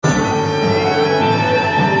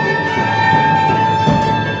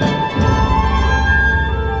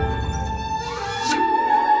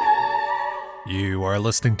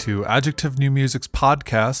listening to Adjective New Music's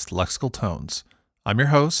podcast, Lexical Tones. I'm your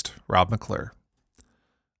host, Rob McClure.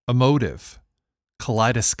 Emotive,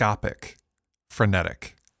 kaleidoscopic,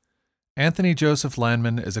 frenetic. Anthony Joseph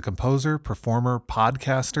Landman is a composer, performer,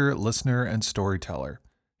 podcaster, listener, and storyteller.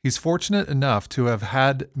 He's fortunate enough to have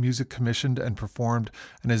had music commissioned and performed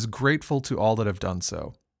and is grateful to all that have done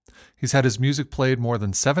so. He's had his music played more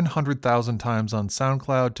than 700,000 times on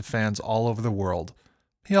SoundCloud to fans all over the world.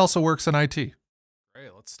 He also works in IT.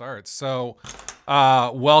 Great, let's start. So,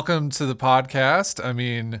 welcome to the podcast. I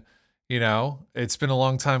mean, it's been a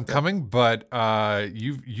long time coming, but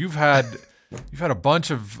you've had a bunch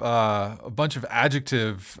of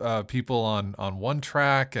adjective people on one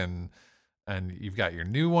track, and you've got your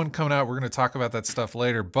new one coming out. We're going to talk about that stuff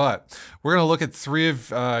later, but we're going to look at three of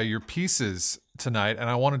your pieces tonight, and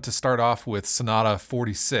I wanted to start off with Sonata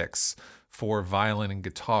 46 for violin and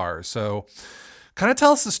guitar. So kind of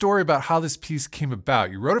tell us the story about how this piece came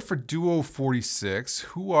about. You wrote it for Duo 46.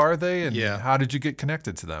 Who are they, and how did you get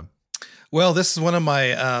connected to them? Well, this is one of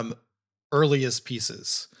my earliest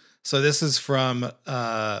pieces. So this is from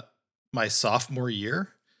my sophomore year.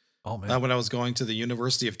 Oh, man. When I was going to the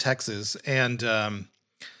University of Texas. And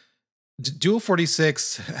Duo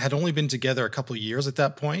 46 had only been together a couple of years at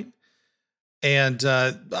that point. And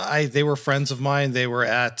they were friends of mine. They were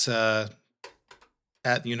at the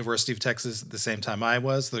University of Texas at the same time I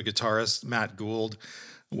was. The guitarist, Matt Gould,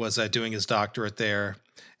 was doing his doctorate there.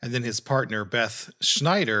 And then his partner, Beth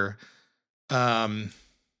Schneider,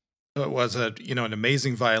 was an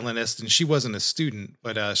amazing violinist. And she wasn't a student,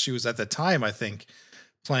 but she was at the time, I think,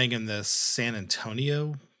 playing in the San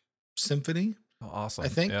Antonio Symphony. Oh, awesome. I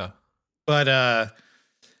think. Yeah. But,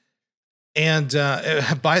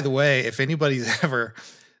 by the way, if anybody's ever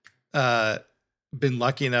been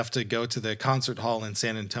lucky enough to go to the concert hall in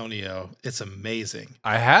San Antonio, it's amazing.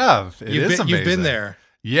 I have. Amazing. You've been there.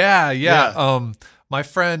 Yeah. My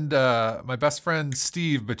best friend,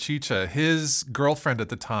 Steve Bachicha, his girlfriend at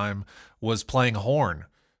the time was playing horn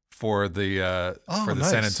for the nice.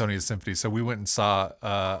 San Antonio Symphony. So we went and saw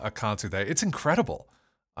a concert there. It's incredible.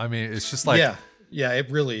 I mean, it's just like, yeah,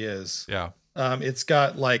 it really is. Yeah. It's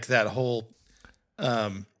got like that whole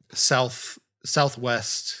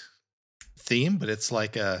southwest theme, but it's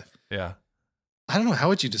like I don't know, how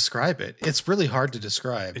would you describe it? It's really hard to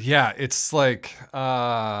describe. Yeah, it's like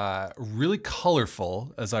really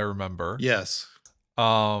colorful, as I remember. Yes.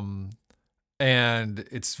 And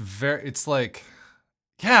it's like,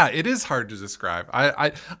 yeah, it is hard to describe.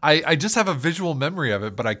 I just have a visual memory of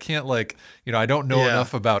it, but I can't I don't know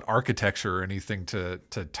enough about architecture or anything to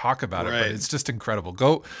talk about it, but it's just incredible.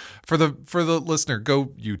 Go for the listener, go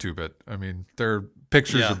YouTube it. I mean, their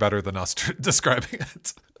pictures are better than us describing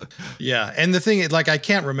it. Yeah. And the thing, I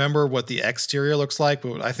can't remember what the exterior looks like,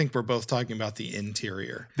 but I think we're both talking about the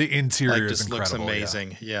interior. The interior just is incredible. Looks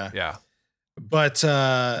amazing. Yeah. But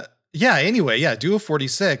anyway, Duo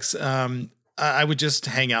 46. I would just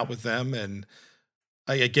hang out with them. And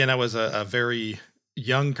I was a very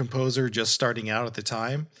young composer just starting out at the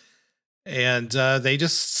time. And they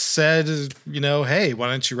just said, hey, why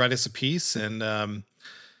don't you write us a piece? And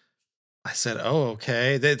I said, oh,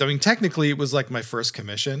 okay. Technically it was like my first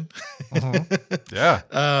commission. Mm-hmm. Yeah.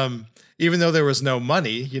 Even though there was no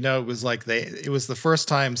money, it was like it was the first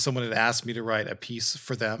time someone had asked me to write a piece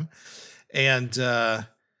for them. And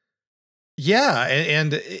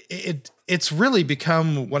it's really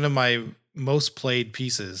become one of my most played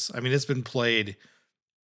pieces. I mean, it's been played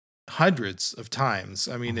hundreds of times.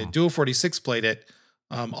 I mean, Duo 46 played it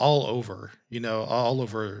all over, all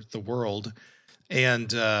over the world.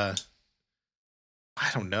 And I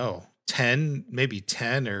don't know, 10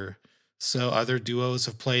 or so other duos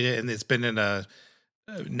have played it. And it's been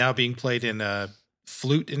now being played in a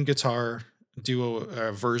flute and guitar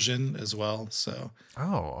duo version as well. So.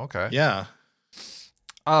 Oh, okay. Yeah.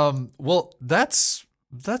 Well, that's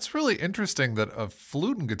really interesting that a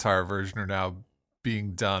flute and guitar version are now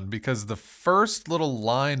being done, because the first little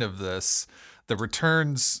line of this that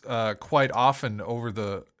returns quite often over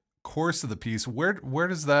the course of the piece, where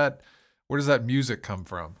does that music come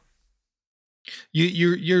from?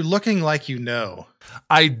 You're looking like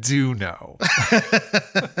I do know,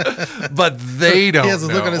 but they don't. He has a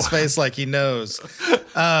look know. on his face like he knows.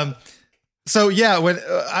 So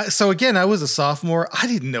again, I was a sophomore. I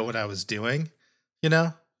didn't know what I was doing.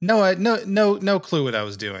 No clue what I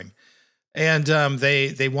was doing. And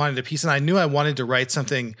they wanted a piece, and I knew I wanted to write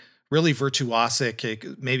something really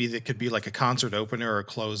virtuosic. Maybe that could be like a concert opener or a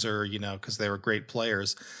closer, because they were great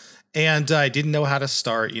players. And I didn't know how to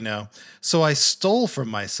start, So I stole from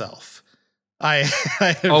myself. I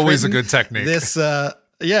always a good technique. This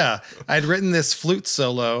Yeah, I'd written this flute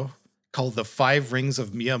solo called "The Five Rings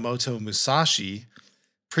of Miyamoto Musashi"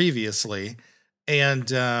 previously, and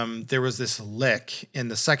there was this lick in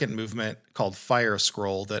the second movement called "Fire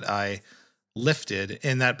Scroll" that I lifted,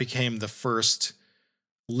 and that became the first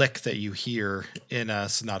lick that you hear in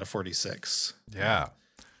Sonata 46. Yeah.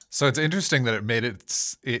 So it's interesting that it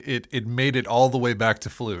made it all the way back to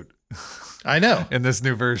flute. I know. In this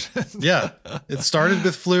new version. Yeah. It started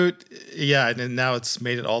with flute. Yeah. And now it's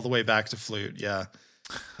made it all the way back to flute. Yeah.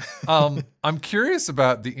 I'm curious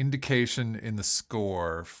about the indication in the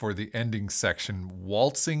score for the ending section,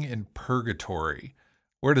 Waltzing in Purgatory.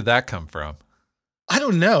 Where did that come from? I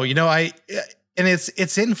don't know. And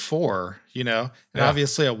it's in 4, and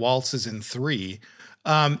obviously a waltz is in 3.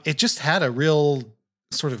 It just had a real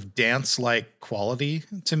sort of dance-like quality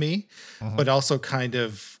to me, but also kind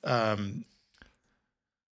of, I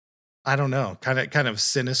don't know, kind of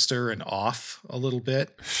sinister and off a little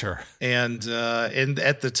bit. Sure. And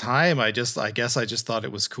at the time, I guess I just thought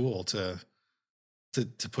it was cool to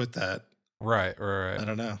put that. Right. I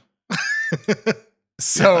don't know.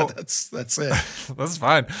 So that's it. That's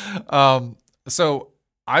fine. So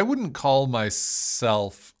I wouldn't call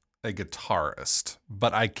myself a guitarist,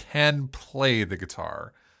 but I can play the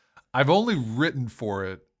guitar. I've only written for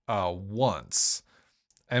it once.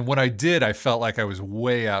 And when I did, I felt like I was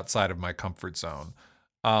way outside of my comfort zone.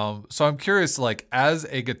 So I'm curious, like as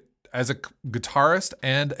a guitarist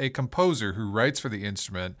and a composer who writes for the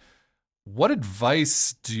instrument, what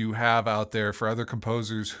advice do you have out there for other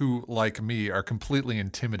composers who, like me, are completely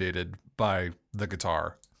intimidated by the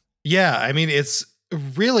guitar? Yeah, I mean, it's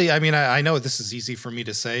really, I know this is easy for me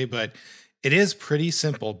to say, but it is pretty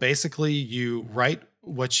simple. Basically, you write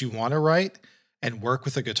what you want to write and work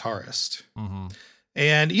with a guitarist. Mm-hmm.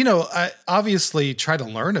 And, I obviously try to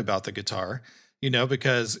learn about the guitar,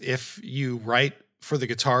 because if you write for the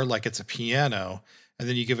guitar like it's a piano and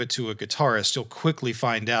then you give it to a guitarist, you'll quickly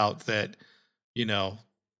find out that,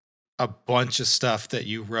 a bunch of stuff that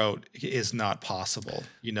you wrote is not possible,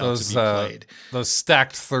 to be played. Those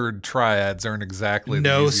stacked third triads aren't exactly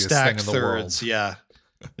the easiest thing in the thirds, world.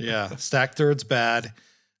 Yeah. Stacked thirds bad.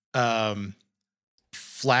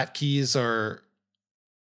 Flat keys are,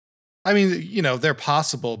 they're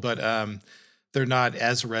possible, but they're not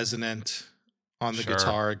as resonant on the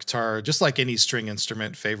guitar. Guitar, just like any string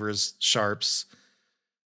instrument, favors sharps.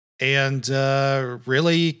 And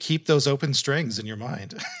really keep those open strings in your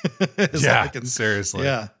mind. Seriously.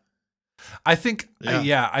 Yeah. I think,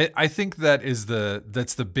 I think that's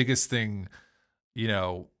the biggest thing.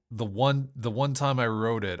 The one time I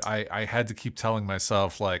wrote it, I had to keep telling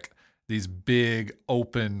myself, like, these big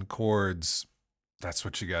open chords, that's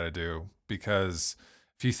what you got to do. Because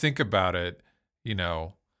if you think about it,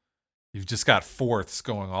 you've just got fourths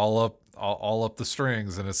going all up the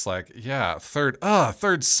strings, and it's like,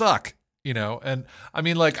 thirds suck, and I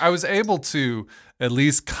mean, like, I was able to at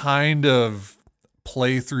least kind of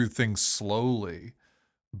play through things slowly,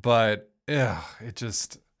 but it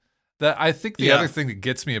just, that, I think the other thing that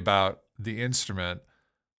gets me about the instrument,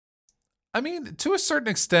 I mean, to a certain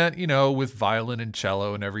extent, with violin and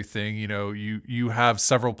cello and everything, you have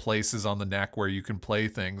several places on the neck where you can play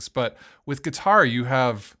things, but with guitar, you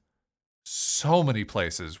have so many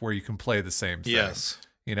places where you can play the same thing. Yes.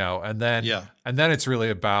 And then it's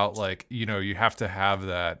really about, like, you have to have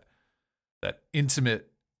that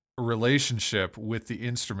intimate relationship with the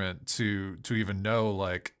instrument to even know,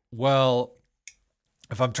 like, well,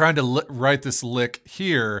 if I'm trying to write this lick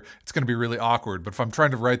here, it's going to be really awkward. But if I'm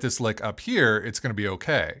trying to write this lick up here, it's going to be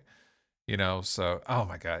okay. So, oh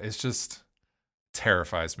my God, it's just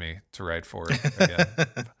terrifies me to write for it again.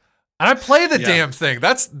 And I play the damn thing.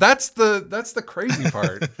 That's the crazy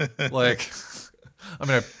part. Like,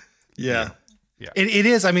 yeah. It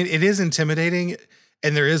is. I mean, it is intimidating,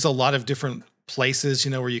 and there is a lot of different places,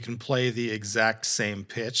 where you can play the exact same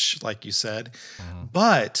pitch, like you said. Mm-hmm.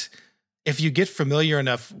 But if you get familiar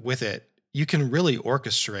enough with it, you can really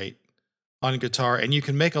orchestrate on guitar, and you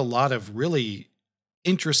can make a lot of really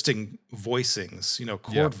interesting voicings,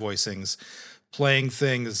 chord voicings, playing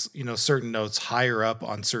things, certain notes higher up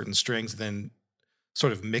on certain strings, then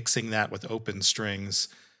sort of mixing that with open strings,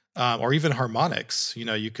 or even harmonics.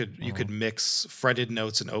 You could mix fretted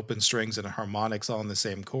notes and open strings and harmonics all in the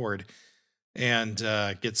same chord, and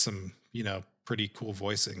get some, pretty cool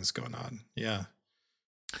voicings going on. Yeah.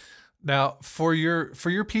 Now, for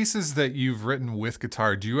your pieces that you've written with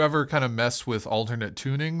guitar, do you ever kind of mess with alternate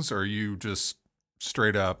tunings, or are you just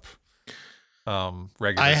straight up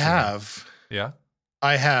regular? I have. Yeah?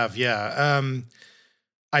 I have, yeah.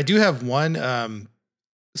 I do have one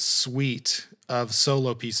suite of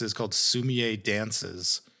solo pieces called Sumie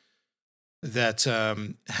dances that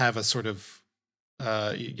have a sort of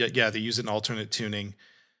yeah, they use an alternate tuning.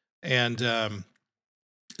 And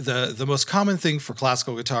the most common thing for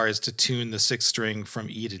classical guitar is to tune the sixth string from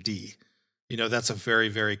E to D. You know, that's a very,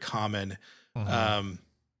 very common Mhm. um,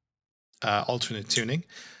 alternate tuning.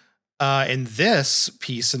 And this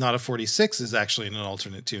piece, Sonata 46, is actually in an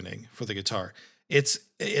alternate tuning for the guitar.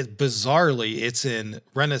 Bizarrely, it's in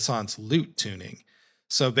Renaissance lute tuning.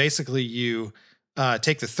 So basically, you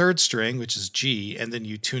take the third string, which is G, and then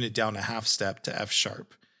you tune it down a half step to F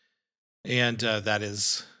sharp, and that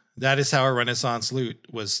is how a Renaissance lute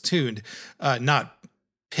was tuned. Not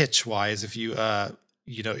pitch wise. If you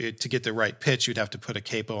to get the right pitch, you'd have to put a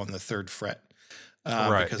capo on the third fret,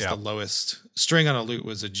 Right. because Yeah. the lowest string on a lute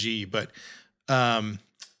was a G. But um,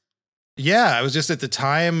 yeah, I was just at the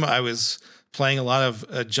time I was playing a lot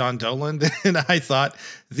of John Dolan, and I thought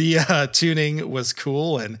the tuning was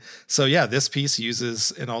cool, and so yeah, this piece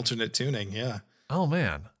uses an alternate tuning. Yeah. Oh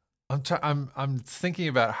man. I'm thinking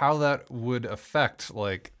about how that would affect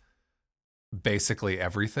like basically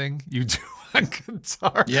everything you do on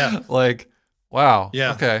guitar. Yeah. Like, wow.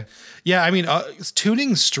 Yeah. Okay. Yeah, I mean,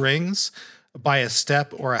 tuning strings by a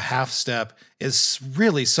step or a half step is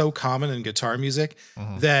really so common in guitar music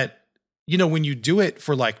Mhm. that when you do it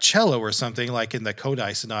for like cello or something, like in the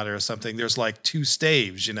Kodai Sonata or something, there's like two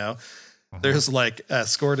staves. Mhm. There's like a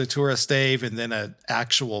scordatura stave and then an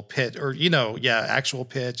actual pitch, or actual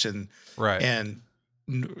pitch and Right. and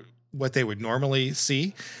what they would normally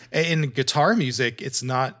see. In guitar music, it's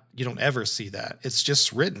not. You don't ever see that. It's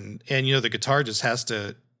just written, and the guitar just has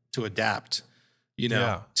to adapt.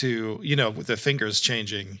 Yeah. To with the fingers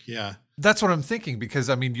changing. Yeah. That's what I'm thinking, because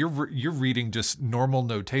I mean you're reading just normal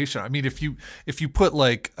notation. I mean if you put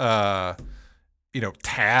like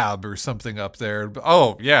tab or something up there,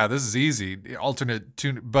 oh yeah, this is easy, alternate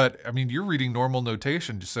tune, but I mean you're reading normal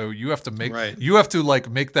notation, so you have to Right. like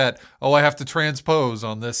make that, oh, I have to transpose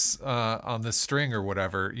on this string or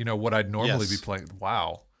whatever, what I'd normally be Yes. playing.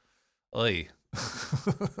 Wow. Oy.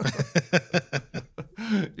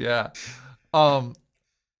 Yeah. Um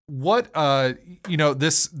what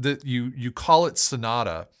this that you call it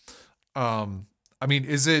sonata. I mean,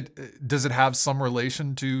 does it have some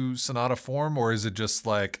relation to sonata form, or is it just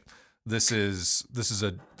like this is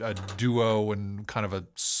a duo and kind of a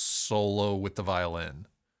solo with the violin?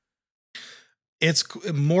 It's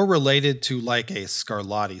more related to like a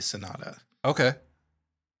Scarlatti sonata. Okay.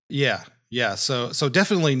 Yeah. Yeah. So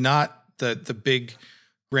definitely not the big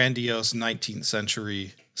grandiose 19th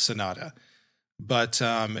century sonata, but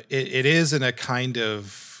it is in a kind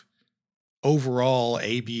of overall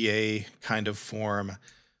ABA kind of form.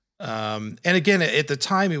 And again, at the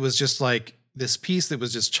time, it was just like this piece that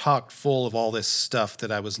was just chock full of all this stuff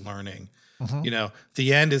that I was learning. Mm-hmm.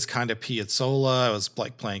 The end is kind of Piazzolla. I was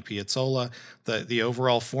like playing Piazzolla. The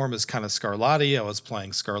overall form is kind of Scarlatti. I was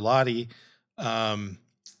playing Scarlatti. Um,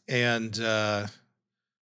 and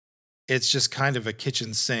it's just kind of a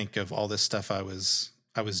kitchen sink of all this stuff I was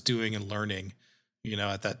doing and learning,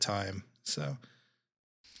 at that time. So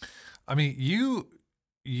I mean,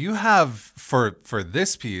 you have for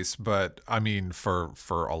this piece, but I mean for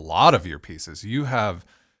a lot of your pieces, you have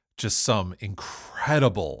just some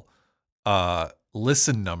incredible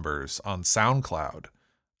listen numbers on SoundCloud.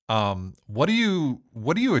 What do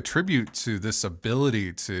you attribute to this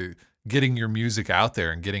ability to getting your music out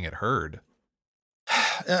there and getting it heard?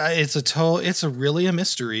 it's really a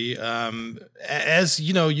mystery. As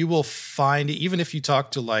you will find, even if you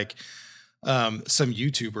talk to like some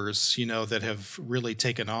YouTubers, that have really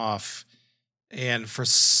taken off, and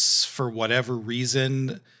for whatever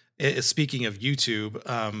reason, speaking of YouTube,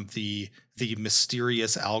 the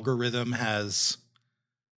mysterious algorithm has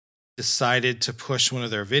decided to push one of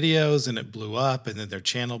their videos, and it blew up, and then their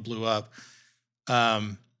channel blew up.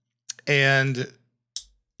 And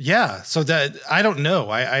yeah, so that I don't know.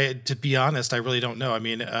 I to be honest, I really don't know. I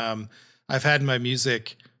mean, I've had my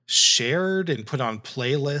music shared and put on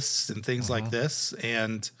playlists and things like Mm-hmm. this,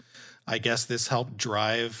 and I guess this helped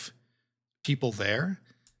drive people there.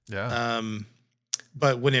 Yeah. Um,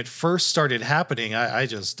 but when it first started happening, I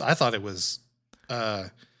thought it was I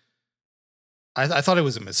thought it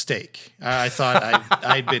was a mistake. I thought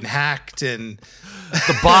I'd been hacked, and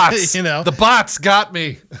The bots, you know, the bots got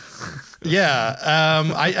me. yeah.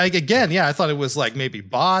 I again, yeah, I thought it was like maybe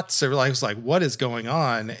bots, or like, I was like, what is going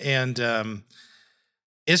on? And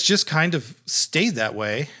it's just kind of stayed that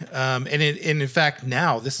way. And in fact,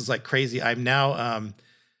 now this is like crazy. I'm now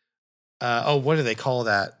what do they call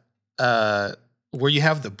that? Where you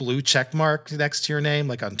have the blue check mark next to your name,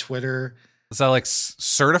 like on Twitter. Is that like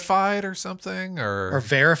certified or something, or or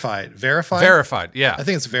verified. verified? Yeah. I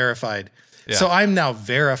think it's verified. Yeah. So I'm now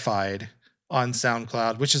verified on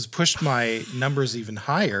SoundCloud, which has pushed my numbers even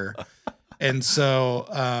higher. And so,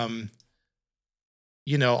 I'm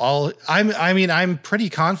pretty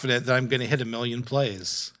confident that I'm going to hit 1 million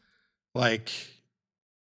plays. Like,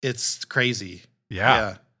 it's crazy.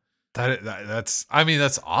 Yeah. That's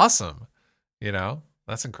awesome.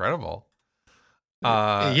 That's incredible.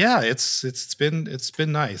 Yeah, it's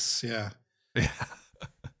been nice. Yeah. Yeah.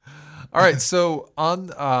 All right. So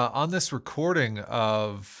on this recording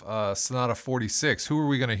of Sonata 46, who are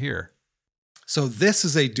we going to hear? So this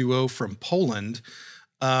is a duo from Poland,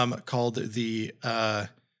 called the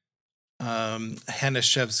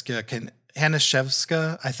Hanaszewska.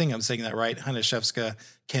 I think I'm saying that right. Hanaszewska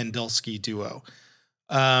Kandylski duo.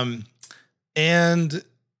 And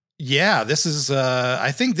yeah, this is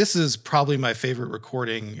I think this is probably my favorite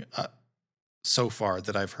recording so far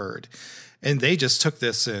that I've heard. And they just took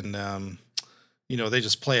this and they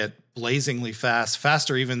just play it blazingly fast,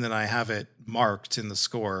 faster even than I have it marked in the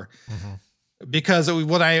score. Mm-hmm. Because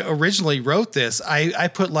when I originally wrote this, I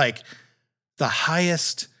put like the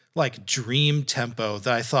highest like dream tempo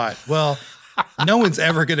that I thought, well, no one's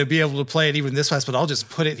ever going to be able to play it even this fast, but I'll just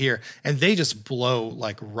put it here. And they just blow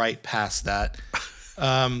like right past that.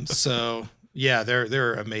 So yeah,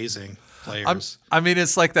 they're amazing players.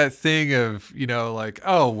 It's like that thing of, like,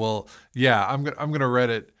 oh, well, yeah, I'm going to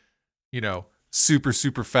read it, super,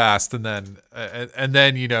 super fast. And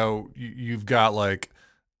then, you've got like,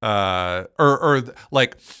 I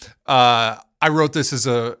wrote this as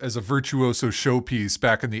a virtuoso showpiece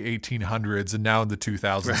back in the 1800s, and now in the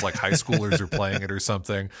 2000s, like high schoolers are playing it or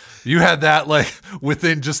something. You had that like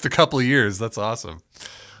within just a couple of years. That's awesome.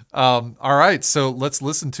 All right, so let's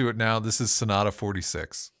listen to it now. This is Sonata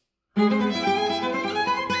 46.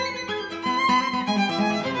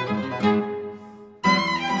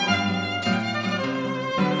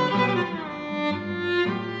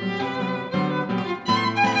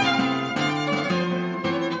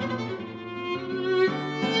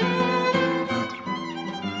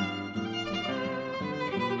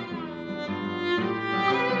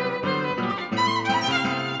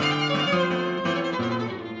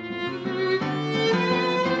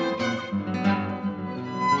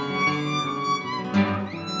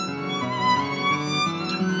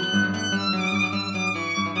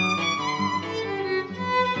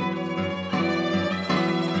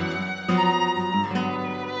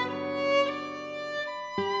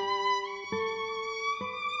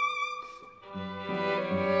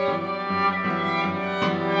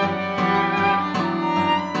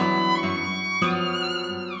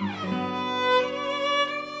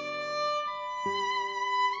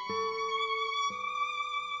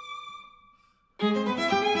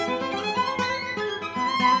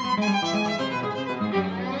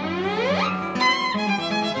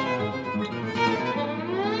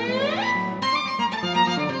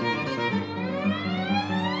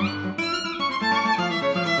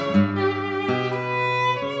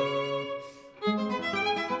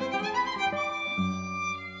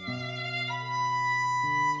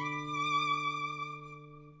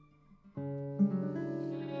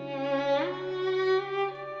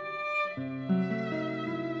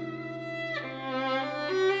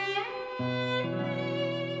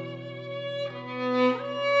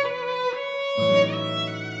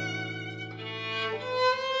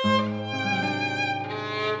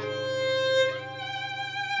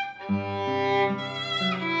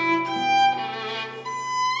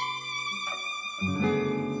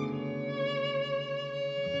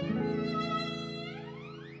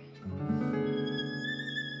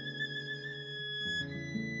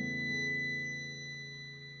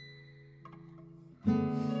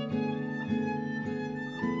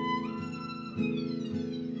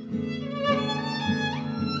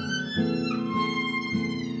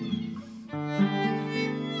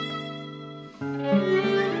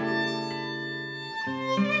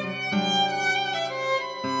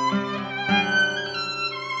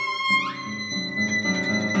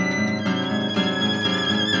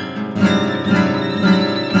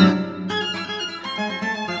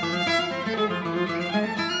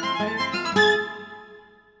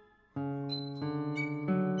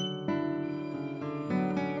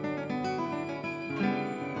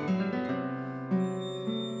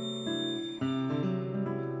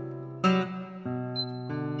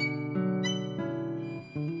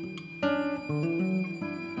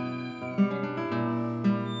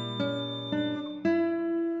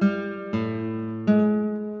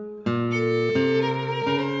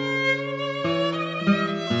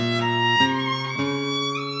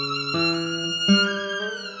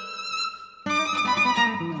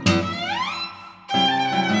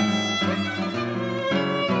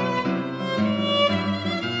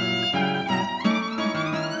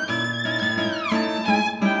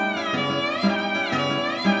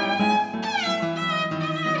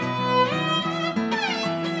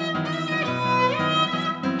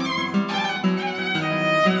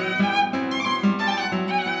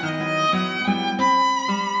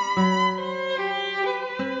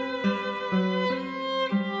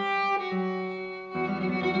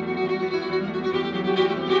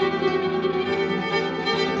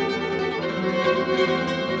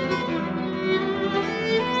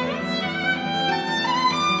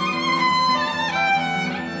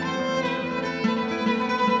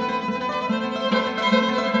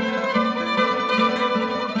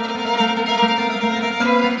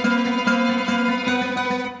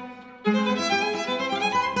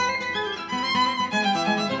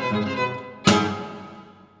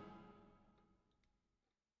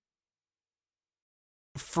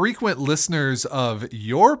 frequent listeners of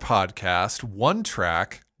your podcast, One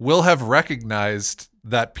Track, will have recognized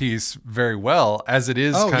that piece very well, as it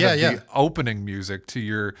is the opening music to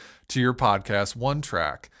your podcast, One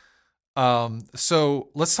Track. So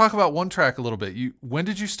let's talk about One Track a little bit. When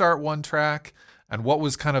did you start One Track, and what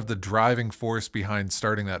was kind of the driving force behind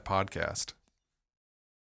starting that podcast?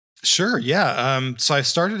 Sure. Yeah. So I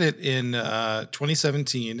started it in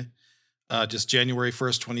 2017, just January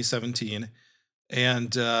 1st, 2017.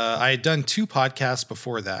 And I had done 2 podcasts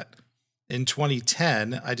before that. In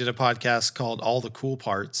 2010, I did a podcast called All the Cool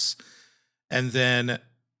Parts. And then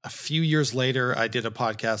a few years later, I did a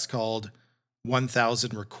podcast called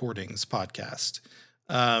 1000 Recordings Podcast.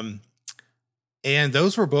 And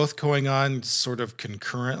those were both going on sort of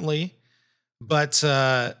concurrently. But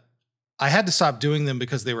I had to stop doing them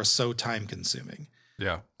because they were so time consuming.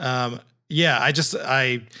 Yeah. I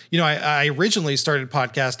originally started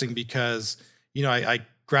podcasting because, I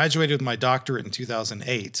graduated with my doctorate in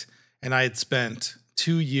 2008, and I had spent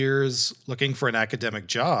 2 years looking for an academic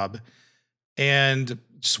job and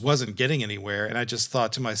just wasn't getting anywhere. And I just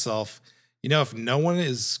thought to myself, if no one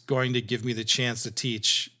is going to give me the chance to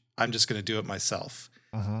teach, I'm just going to do it myself.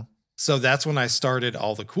 Uh-huh. So that's when I started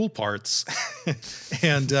All the Cool Parts.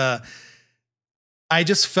 And I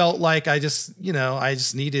just felt like I just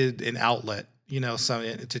needed an outlet,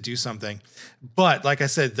 to do something. But like I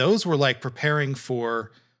said, those were like preparing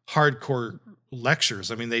for hardcore lectures.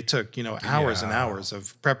 I mean, they took, hours and hours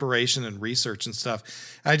of preparation and research and stuff.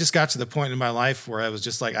 I just got to the point in my life where I was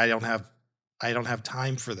just like, I don't have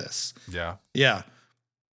time for this. Yeah. Yeah.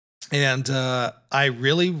 And I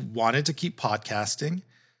really wanted to keep podcasting,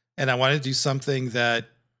 and I wanted to do something that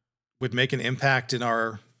would make an impact in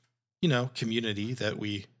our, community that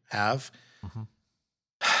we have. Mm-hmm.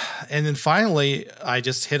 And then finally, I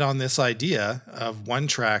just hit on this idea of One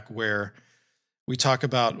Track, where we talk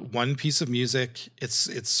about one piece of music.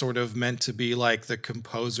 It's sort of meant to be like the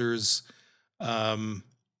composer's,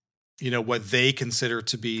 what they consider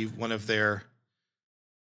to be one of their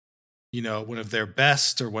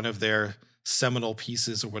best or one of their seminal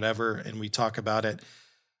pieces or whatever. And we talk about it.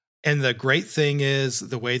 And the great thing is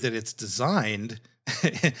the way that it's designed.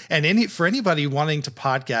 And for anybody wanting to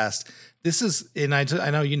podcast, this is, and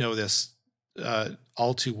I know you know this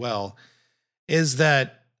all too well, is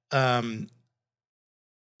that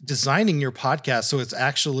designing your podcast so it's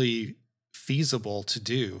actually feasible to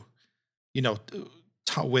do,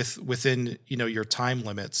 within your time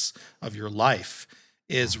limits of your life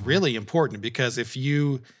is really important. Because if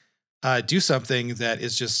you do something that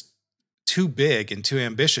is just too big and too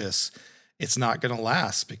ambitious, it's not going to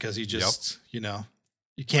last, because you just, you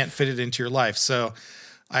can't fit it into your life. So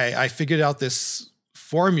I figured out this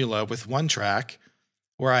formula with One Track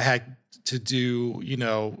where I had to do,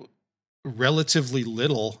 relatively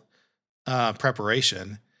little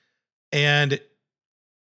preparation, and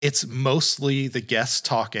it's mostly the guests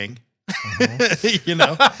talking. If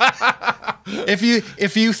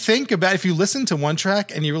you listen to One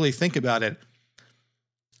Track and you really think about it,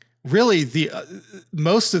 really the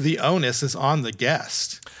most of the onus is on the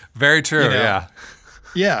guest. Very true. Yeah.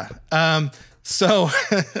 Yeah. So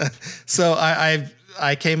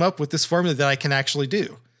I came up with this formula that I can actually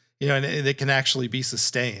do, and it can actually be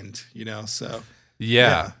sustained, so.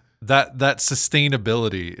 Yeah. That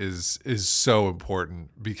sustainability is so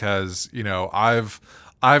important, because,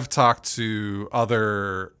 I've talked to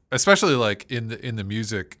other, especially like in the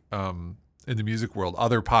music world,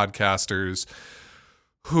 other podcasters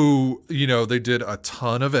who, they did a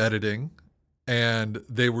ton of editing, and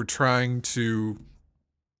they were trying to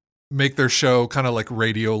make their show kind of like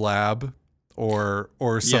Radiolab or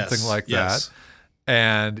something like that.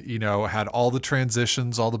 And, had all the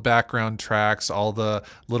transitions, all the background tracks, all the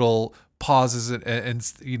little pauses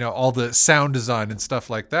and all the sound design and stuff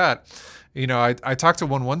like that. I talked to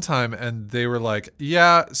one time, and they were like,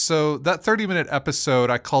 yeah, so that 30-minute episode,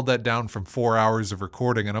 I called that down from 4 hours of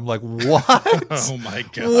recording. And I'm like, what? Oh my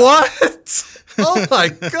God. What? Oh my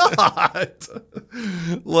God.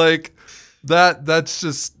 Like that's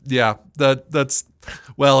just, yeah, that's,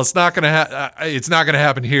 well, it's not going to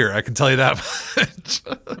happen here. I can tell you that much.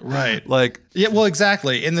 Right. Like, yeah, well,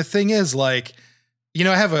 exactly. And the thing is, like,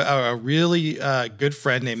 I have a really good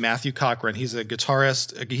friend named Matthew Cochran. He's a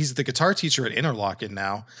guitarist. He's the guitar teacher at Interlochen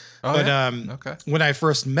now. Okay. When I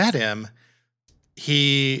first met him,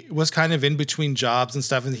 he was kind of in between jobs and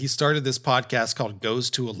stuff. And he started this podcast called Goes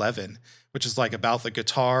to 11, which is like about the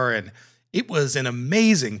guitar. And it was an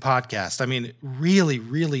amazing podcast. I mean, really,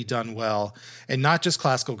 really done well. And not just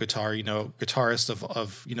classical guitar, guitarists of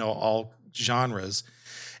all genres.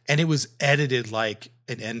 And it was edited like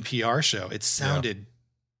an NPR show. It sounded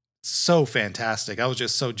so fantastic. I was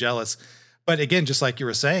just so jealous. But again, just like you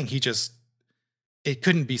were saying, it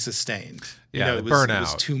couldn't be sustained. Yeah, It burnout.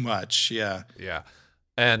 was too much. Yeah. Yeah.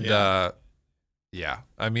 And yeah,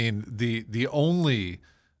 I mean the only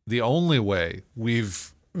way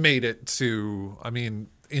we've made it to, I mean,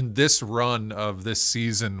 in this run of this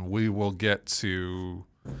season, we will get to,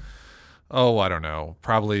 oh, I don't know,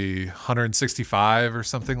 probably 165 or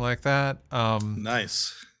something like that.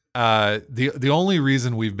 Nice. The only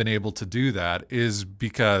reason we've been able to do that is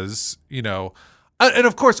because, and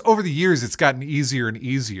of course over the years it's gotten easier and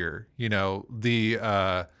easier. The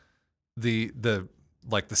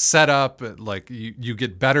like the setup, like you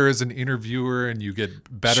get better as an interviewer and you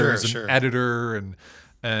get better as an editor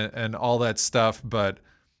and all that stuff, but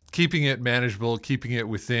keeping it manageable, keeping it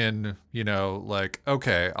within, like,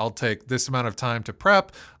 okay, I'll take this amount of time to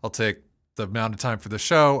prep, I'll take the amount of time for the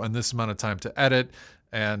show and this amount of time to edit.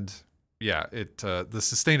 And yeah, the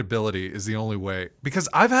sustainability is the only way, because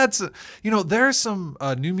I've had there are some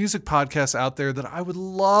new music podcasts out there that I would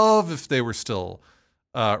love if they were still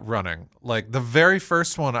running. Like the very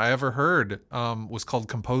first one I ever heard was called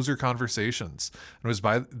Composer Conversations. It was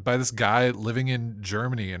by this guy living in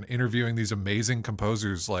Germany and interviewing these amazing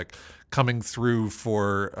composers, like coming through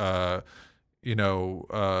for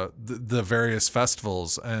the various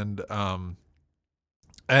festivals, and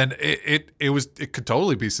it could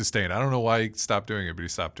totally be sustained. I don't know why he stopped doing it, but he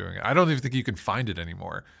stopped doing it. I don't even think you can find it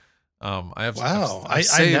anymore. I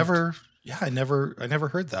never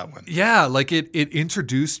heard that one. Yeah, like it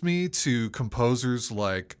introduced me to composers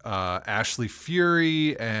like Ashley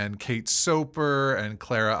Fury and Kate Soper and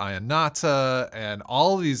Clara Iannata and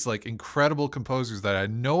all these like incredible composers that I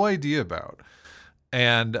had no idea about.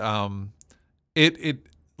 And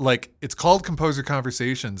it's called Composer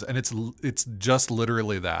Conversations, and it's just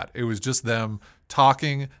literally that. It was just them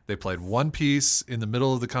talking. They played one piece in the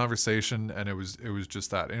middle of the conversation, and it was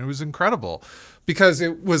just that. And it was incredible because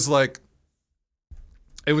it was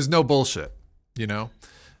no bullshit,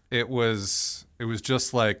 It was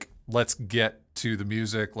just like, let's get to the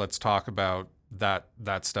music, let's talk about that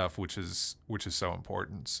stuff, which is so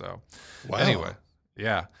important. So wow. Anyway,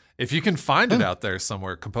 yeah. If you can find it out there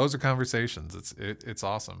somewhere, Composer Conversations, it's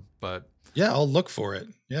awesome. But yeah, I'll look for it.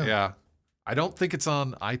 Yeah. I don't think it's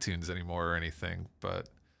on iTunes anymore or anything, but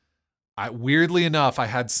weirdly enough, I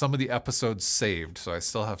had some of the episodes saved, so I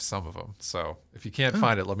still have some of them. So if you can't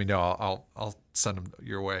find it, let me know. I'll send them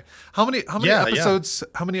your way. How many episodes?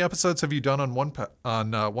 How many episodes have you done on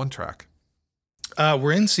one track?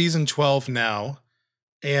 We're in season 12 now.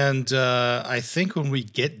 And I think when we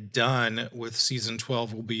get done with season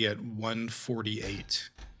 12, we'll be at 148.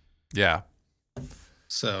 Yeah.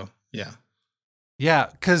 So, yeah. Yeah,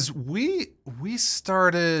 because we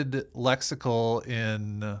started Lexical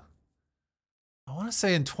in, I want to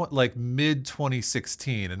say in mid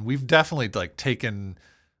 2016, and we've definitely like taken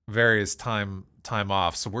various time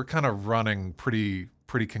off. So we're kind of running pretty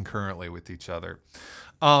concurrently with each other.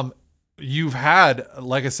 You've had,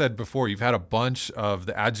 like I said before, you've had a bunch of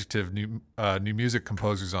the Adjective new music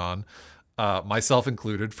composers on, myself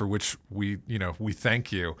included, for which we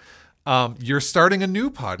thank you. You're starting a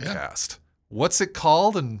new podcast. Yeah. What's it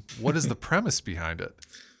called, and what is the premise behind it?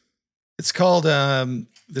 It's called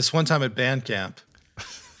This One Time at Bandcamp,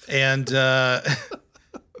 and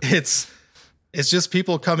it's just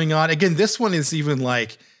people coming on. Again, this one is even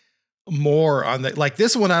like more on the, like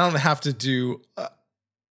this one I don't have to do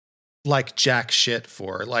like jack shit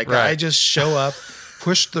for. Like right. I just show up,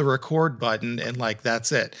 push the record button, and like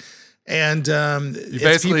that's it. And you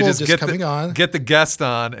basically just get the guest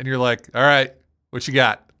on, and you're like, all right, what you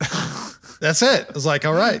got? That's it. It's like,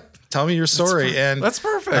 all right, tell me your story. That's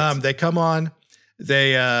perfect. They come on,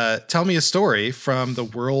 they tell me a story from the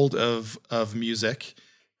world of music,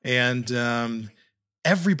 and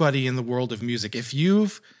everybody in the world of music. If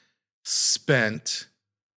you've spent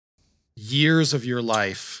years of your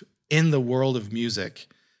life in the world of music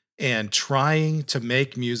and trying to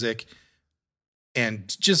make music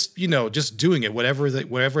and just doing it, whatever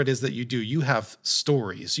it is that you do, you have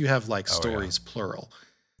stories. You have like stories, plural.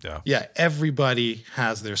 Yeah. Everybody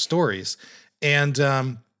has their stories. And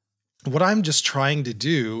what I'm just trying to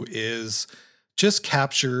do is just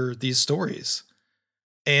capture these stories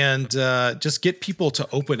and just get people to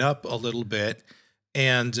open up a little bit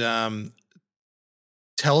and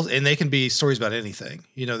tell, and they can be stories about anything.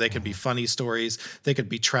 They could be funny stories, they could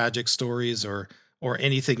be tragic stories, or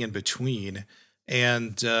anything in between.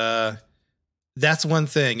 And that's one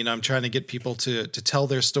thing, I'm trying to get people to tell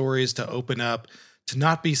their stories, to open up, to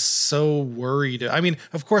not be so worried. I mean,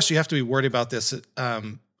 of course you have to be worried about this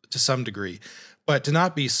to some degree, but to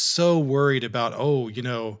not be so worried about,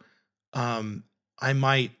 I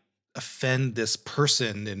might offend this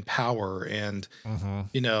person in power, and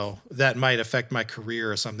Mm-hmm. that might affect my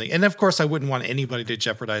career or something. And of course, I wouldn't want anybody to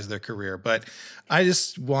jeopardize their career, but I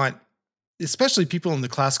just want, especially people in the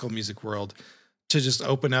classical music world, to just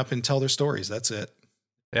open up and tell their stories. That's it.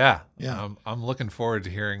 Yeah, Yeah. I'm looking forward to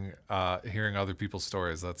hearing other people's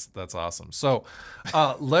stories. That's awesome. So,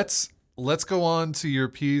 let's go on to your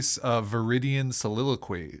piece of Viridian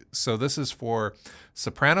Soliloquy. So this is for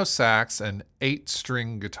soprano sax and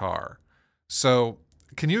 8-string guitar. So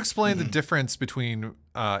can you explain the Mhm. difference between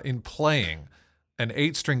in playing an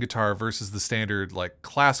 8-string guitar versus the standard like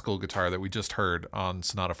classical guitar that we just heard on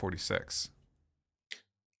Sonata 46?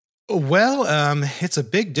 Well, it's a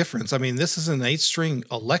big difference. I mean, this is an 8-string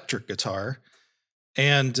electric guitar,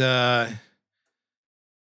 and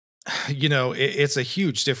it's a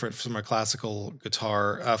huge difference from a classical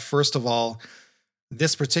guitar. First of all,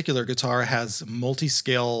 this particular guitar has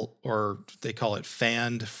multi-scale, or they call it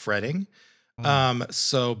fanned fretting. Mm,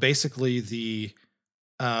 So basically,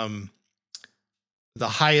 um, the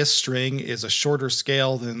highest string is a shorter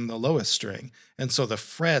scale than the lowest string, and so the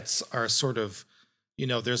frets are sort of,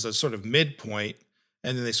 there's a sort of midpoint,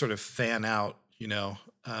 and then they sort of fan out.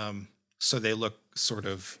 So they look sort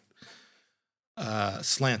of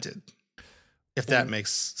slanted, if that mm.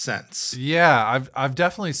 makes sense. Yeah, I've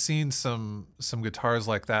definitely seen some guitars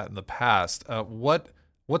like that in the past.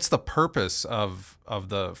 What's the purpose of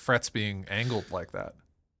the frets being angled like that?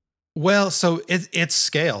 Well, so it's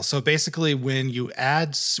scale. So basically, when you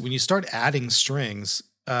start adding strings,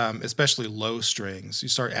 especially low strings, you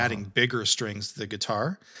start Uh-huh. adding bigger strings to the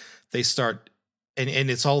guitar. They start, and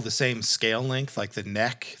it's all the same scale length. Like the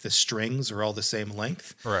neck, the strings are all the same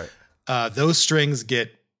length. Right. Those strings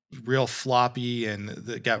get real floppy and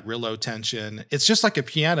they got real low tension. It's just like a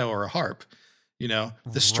piano or a harp.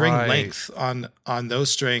 The string Right. length on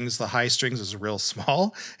those strings, the high strings is real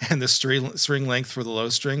small, and the string length for the low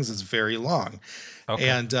strings is very long. Okay.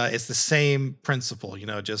 And it's the same principle,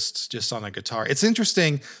 just on a guitar. It's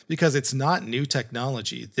interesting because it's not new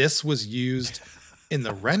technology. This was used in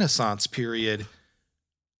the Renaissance period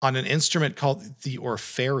on an instrument called the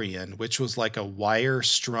Orfarion, which was like a wire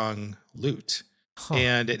strung lute, Huh.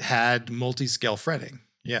 and it had multi-scale fretting.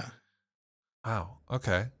 Yeah. Wow.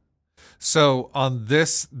 Okay. So on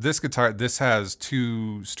this guitar, this has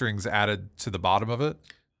 2 strings added to the bottom of it.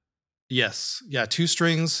 Yes. Yeah. Two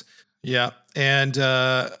strings. Yeah. And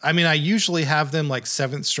I mean, I usually have them like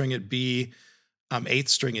seventh string at B, eighth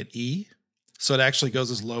string at E. So it actually goes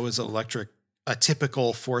as low as a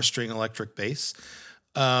typical 4-string electric bass.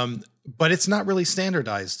 But it's not really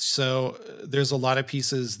standardized. So there's a lot of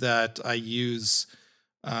pieces that I use,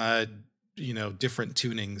 uh, different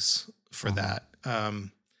tunings for Hmm. that.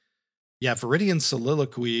 Yeah, Viridian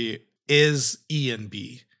Soliloquy is E and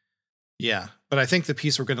B. Yeah, but I think the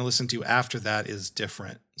piece we're going to listen to after that is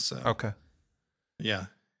different. So Okay. yeah.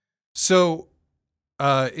 So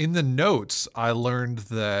in the notes, I learned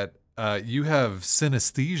that you have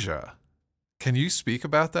synesthesia. Can you speak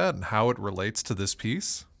about that and how it relates to this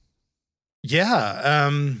piece?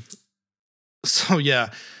 Yeah. So yeah,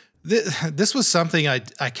 this was something I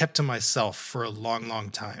kept to myself for a long,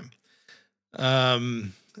 long time.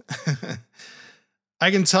 Um,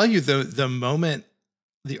 I can tell you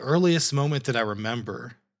the earliest moment that I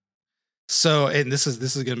remember. So, and this is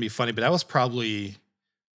going to be funny, but I was probably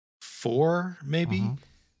 4, maybe, Hmm.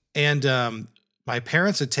 and my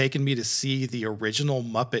parents had taken me to see the original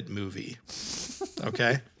Muppet movie.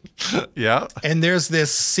 Okay, Yeah. and there's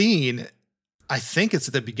this scene. I think it's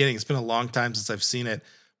at the beginning. It's been a long time since I've seen it,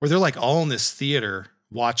 where they're like all in this theater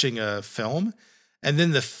watching a film, and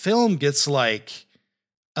then the film gets like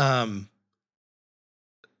um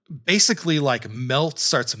basically like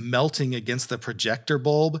starts melting against the projector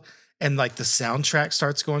bulb, and like the soundtrack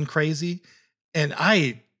starts going crazy, and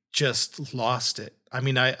I just lost it. I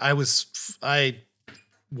mean, I was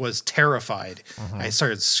terrified. I Hmm.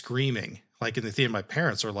 started screaming like in the theater. My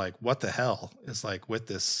parents are like, what the hell is like with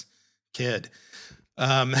this kid?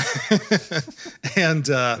 um and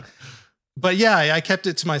but yeah, I kept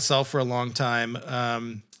it to myself for a long time.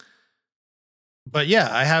 But yeah,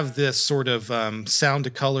 I have this sort of sound to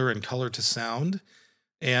color and color to sound.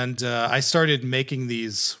 And I started making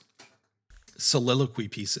these soliloquy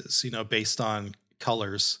pieces, based on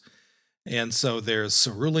colors. And so there's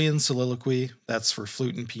Cerulean Soliloquy, that's for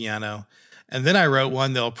flute and piano. And then I wrote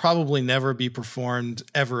one that'll probably never be performed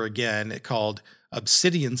ever again, called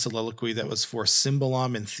Obsidian Soliloquy, that was for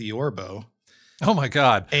cymbalum and theorbo. Oh my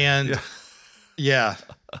God. And Yeah.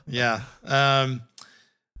 yeah, yeah.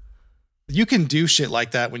 you can do shit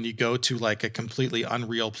like that when you go to like a completely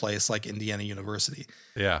unreal place like Indiana University.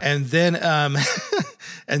 Yeah. And then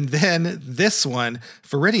and then this one,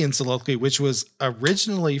 Viridian Soliloquy, which was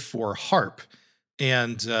originally for harp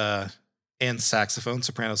and saxophone,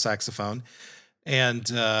 soprano saxophone. And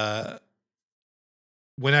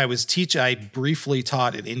when I was I briefly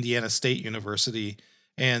taught at Indiana State University,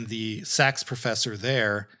 and the sax professor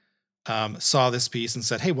there saw this piece and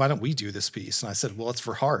said, "Hey, why don't we do this piece?" And I said, "Well, it's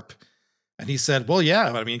for harp." And he said, "Well,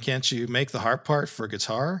 yeah, I mean, can't you make the harp part for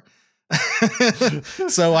guitar?"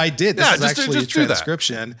 So I did. This is actually a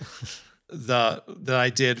transcription that I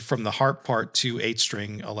did from the harp part to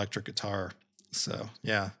 8-string electric guitar. So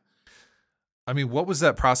yeah. I mean, what was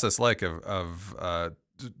that process like of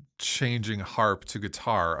changing harp to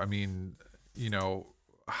guitar? I mean,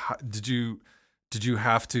 did you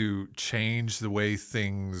have to change the way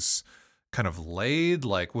things kind of laid?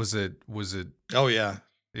 Like, was it? Oh yeah.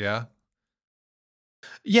 Yeah.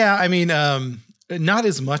 Yeah. I mean, not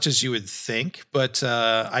as much as you would think, but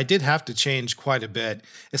I did have to change quite a bit,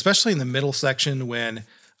 especially in the middle section when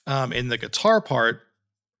in the guitar part,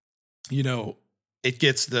 it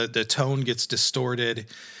gets the tone gets distorted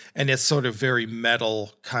and it's sort of very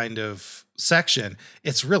metal kind of section.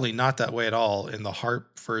 It's really not that way at all in the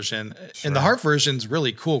harp version. Sure. And the harp version is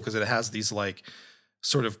really cool because it has these like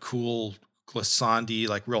sort of cool glissandi,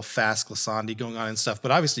 like real fast glissandi going on and stuff.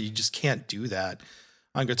 But obviously you just can't do that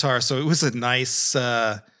on guitar. So it was a nice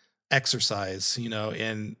exercise,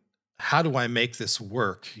 in how do I make this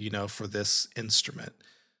work, for this instrument?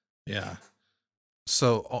 Yeah.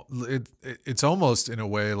 So it's almost in a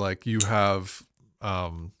way like you have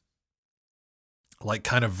like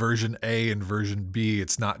kind of version A and version B.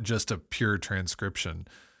 It's not just a pure transcription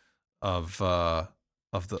of the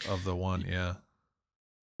one. Yeah.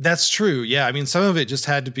 That's true. Yeah. I mean, some of it just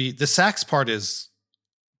had to be, the sax part is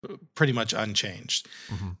pretty much unchanged,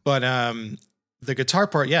 but the guitar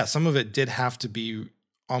part, yeah, some of it did have to be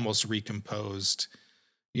almost recomposed,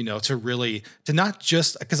 to not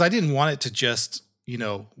just, because I didn't want it to just,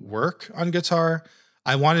 work on guitar.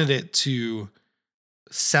 I wanted it to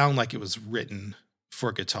sound like it was written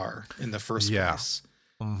for guitar in the first place.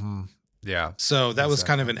 Yeah. So that was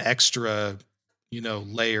kind of an extra,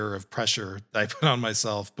 layer of pressure that I put on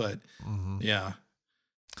myself, but yeah.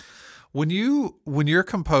 When you're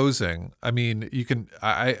composing, I mean,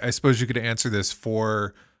 I suppose you could answer this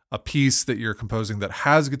for a piece that you're composing that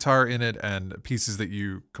has guitar in it and pieces that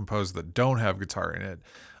you compose that don't have guitar in it.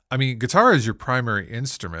 I mean, guitar is your primary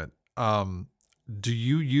instrument. Do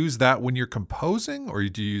you use that when you're composing, or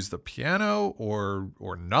do you use the piano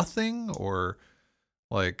or nothing, or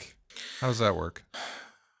like, how does that work?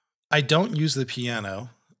 I don't use the piano.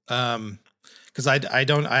 Because I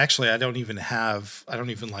don't even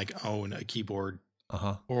like own a keyboard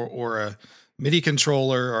or a MIDI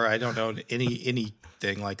controller, or I don't own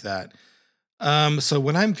anything like that. So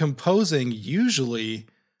when I'm composing, usually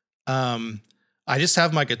I just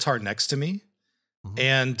have my guitar next to me,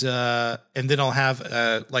 and then I'll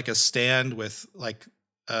have like a stand with like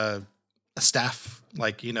a staff,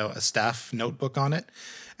 like a staff notebook on it,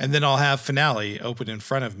 and then I'll have Finale open in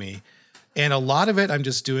front of me. And a lot of it I'm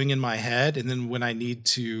just doing in my head. And then when I need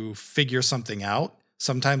to figure something out,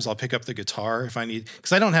 sometimes I'll pick up the guitar if I need,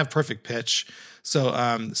 because I don't have perfect pitch. So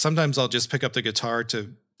sometimes I'll just pick up the guitar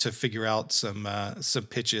to figure out some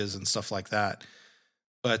pitches and stuff like that.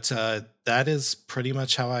 But that is pretty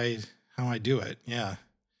much how I do it. Yeah.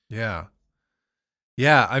 Yeah.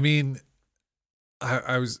 Yeah. I mean,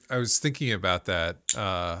 I was thinking about that.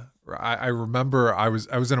 I remember I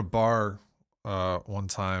was in a bar one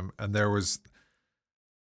time, and there was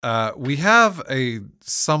we have a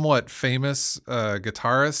somewhat famous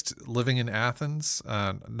guitarist living in Athens,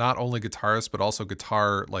 not only guitarist but also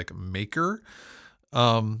guitar like maker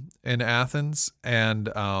in Athens. And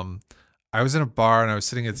I was in a bar and I was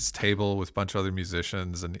sitting at this table with a bunch of other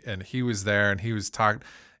musicians, and he was there, and he was talking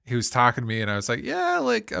to me, and I was like, yeah,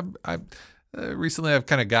 like I recently I've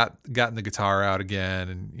kind of gotten the guitar out again,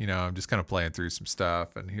 and I'm just kind of playing through some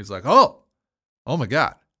stuff. And he was like, oh my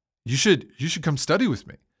God, you should come study with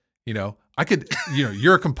me. I could,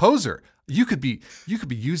 you're a composer. You could be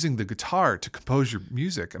using the guitar to compose your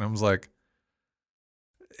music. And I was like,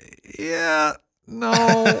 yeah, no.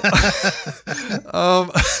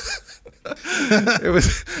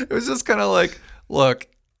 It was just kind of like, look,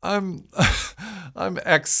 I'm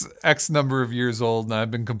X number of years old, and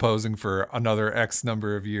I've been composing for another X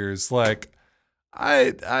number of years. Like,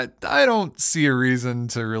 I don't see a reason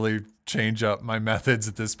to really change up my methods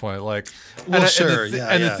at this point. Like, well,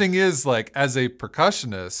 the thing is, like, as a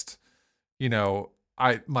percussionist,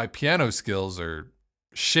 my piano skills are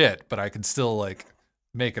shit, but I can still like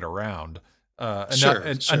make it around. Sure.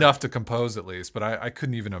 Enough to compose at least, but I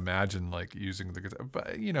couldn't even imagine like using the guitar.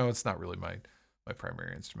 But it's not really my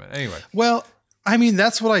primary instrument. Anyway. Well, I mean,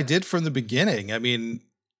 that's what I did from the beginning. I mean,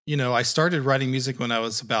 I started writing music when I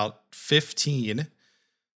was about 15,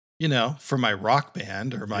 for my rock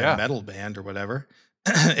band or my metal band or whatever.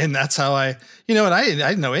 And that's how and I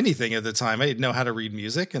didn't know anything at the time. I didn't know how to read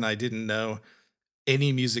music, and I didn't know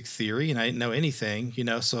any music theory, and I didn't know anything,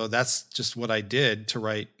 so that's just what I did to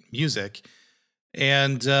write music.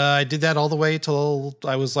 And I did that all the way till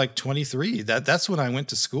I was like 23. That's when I went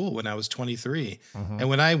to school, when I was 23. Mm-hmm. And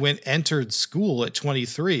when I entered school at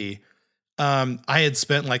 23, I had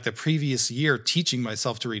spent like the previous year teaching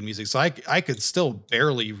myself to read music. So I could still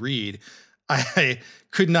barely read. I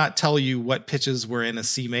could not tell you what pitches were in a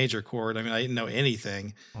C major chord. I mean, I didn't know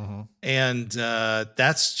anything. Mm-hmm. And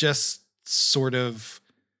that's just sort of,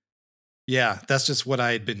 that's just what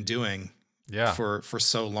I had been doing for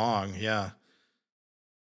so long. Yeah.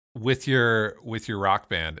 With your rock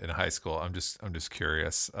band in high school, I'm just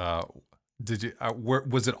curious. Did you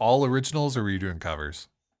was it all originals, or were you doing covers?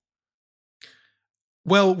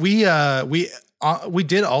 Well, we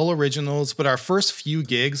did all originals, but our first few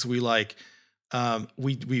gigs we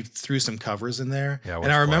threw some covers in there. Yeah,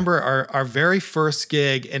 and I remember our very first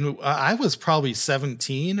gig, and I was probably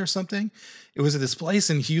 17 or something. It was at this place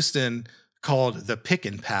in Houston called the Pick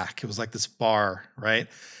and Pack. It was like this bar, right?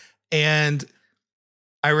 And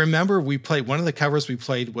I remember one of the covers we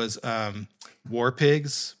played was War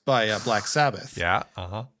Pigs by Black Sabbath. Yeah.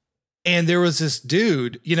 Uh-huh. And there was this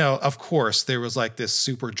dude, of course, there was like this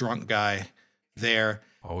super drunk guy there.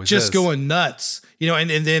 Always just going nuts, and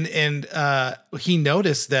then he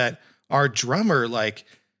noticed that our drummer, like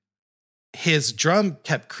his drum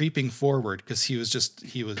kept creeping forward because he was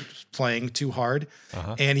playing too hard,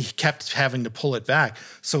 and he kept having to pull it back.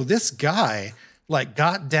 So this guy like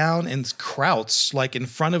got down and crouched like in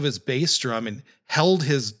front of his bass drum and held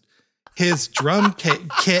his drum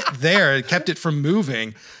kit there and kept it from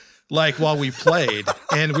moving, like while we played.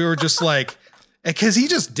 And we were just like, because he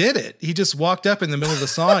just did it. He just walked up in the middle of the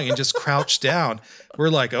song and just crouched down. We're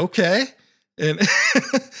like, okay. And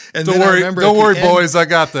don't worry, boys, I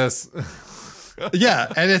got this.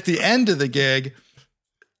 Yeah. And at the end of the gig,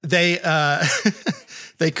 they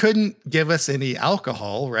couldn't give us any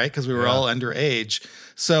alcohol, right? Because we were all underage.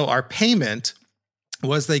 So our payment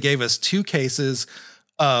was they gave us 2 cases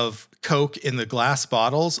of Coke in the glass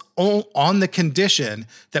bottles on the condition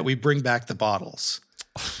that we bring back the bottles.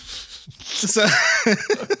 So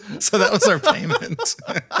that was our payment.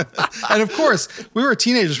 And of course, we were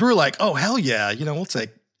teenagers. We were like, oh, hell yeah. We'll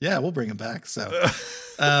bring them back. So,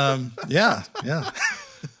 yeah.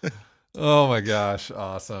 Oh my gosh.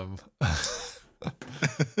 Awesome.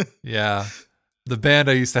 Yeah. The band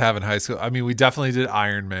I used to have in high school, I mean, we definitely did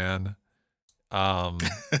Iron Man. As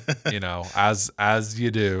you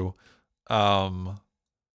do. What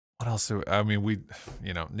else we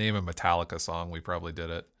name a Metallica song, we probably did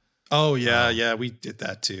it. Oh yeah, we did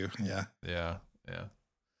that too. Yeah.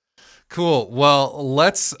 Cool. Well,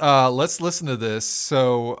 let's listen to this.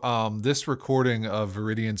 So, this recording of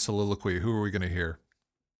Viridian Soliloquy, who are we going to hear?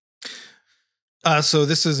 So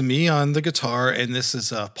this is me on the guitar, and this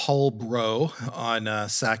is Paul Bro on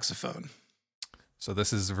saxophone. So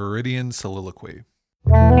this is Viridian Soliloquy.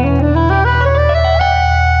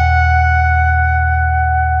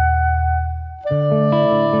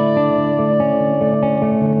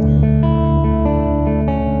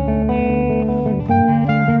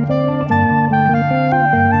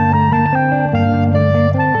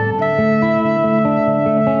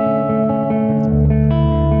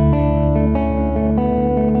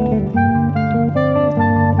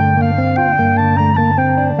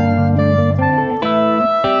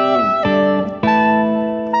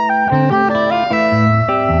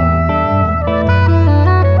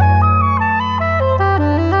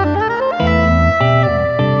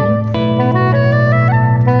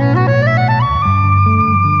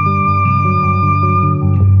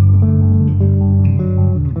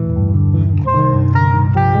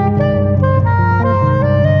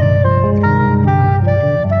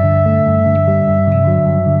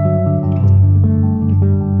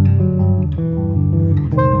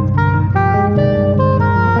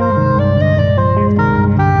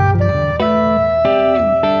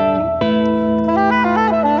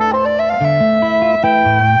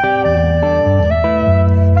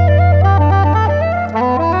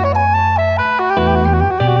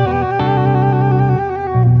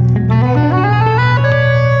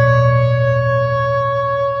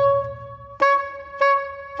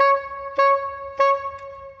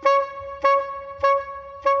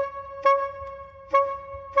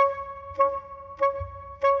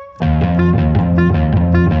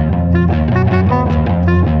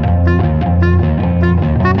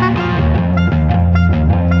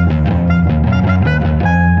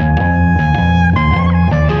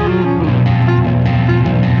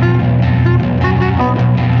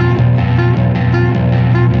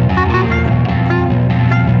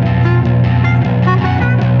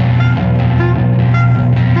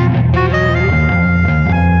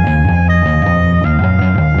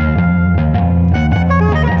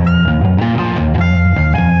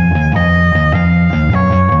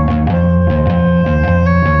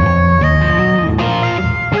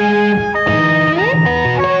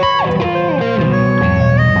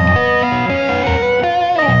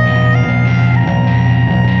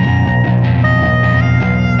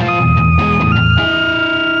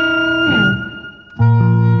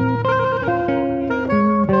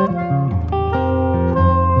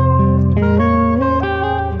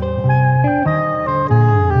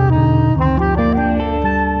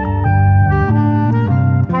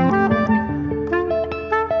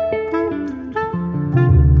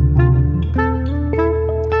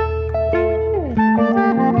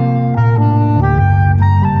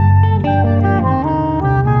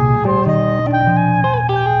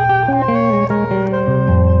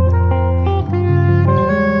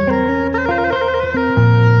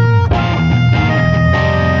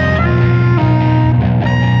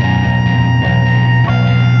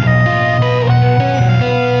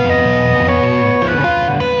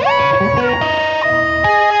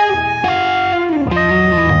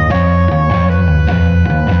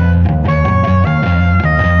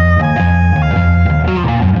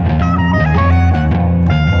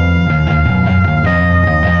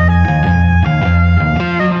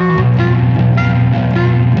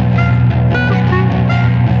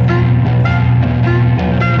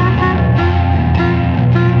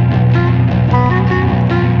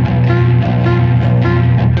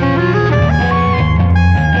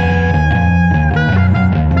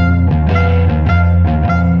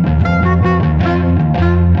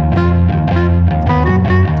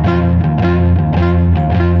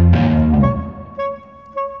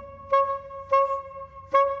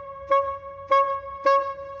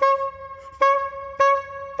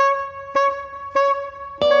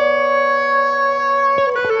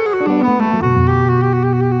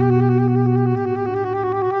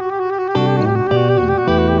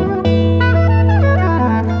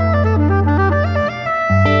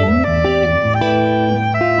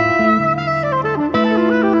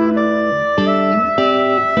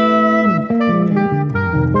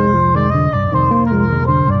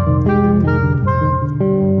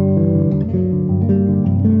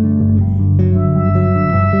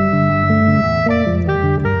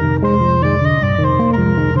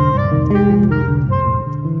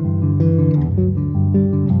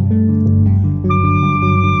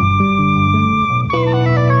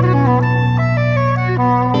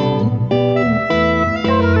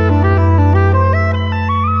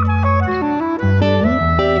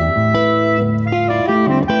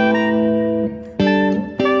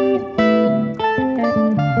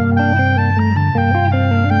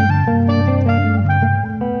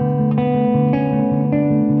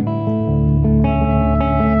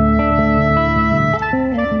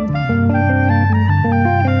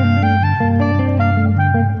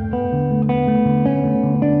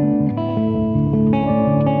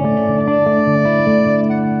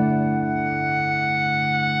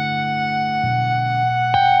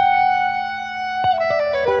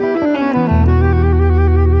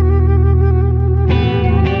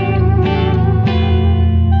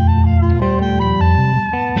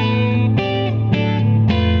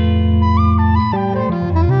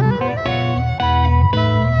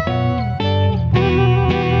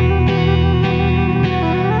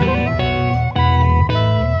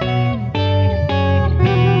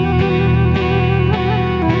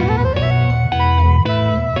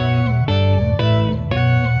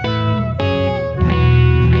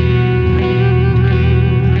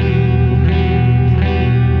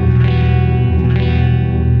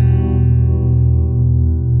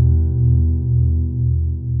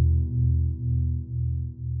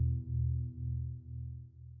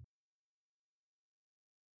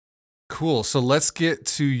 Cool. So let's get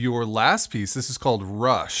to your last piece. This is called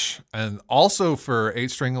Rush, and also for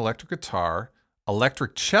 8-string electric guitar,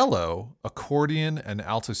 electric cello, accordion, and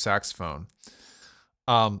alto saxophone.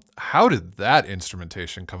 How did that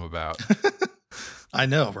instrumentation come about? I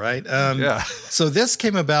know, right? Yeah. So this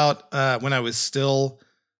came about when I was still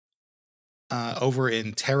over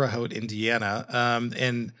in Terre Haute, Indiana,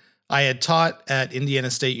 and I had taught at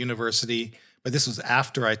Indiana State University, but this was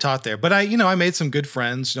after I taught there. But I made some good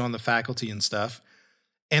friends, on the faculty and stuff,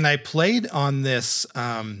 and I played on this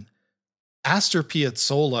Astor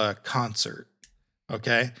Piazzolla concert,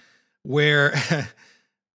 okay, where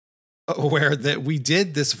that we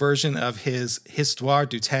did this version of his Histoire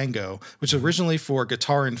du Tango, which was originally for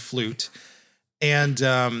guitar and flute, and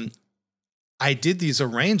I did these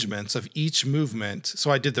arrangements of each movement.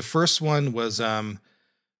 So I did the first one was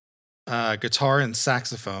guitar and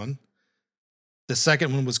saxophone. The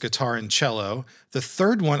second one was guitar and cello. The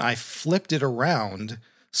third one, I flipped it around.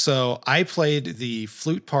 So I played the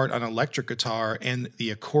flute part on electric guitar and the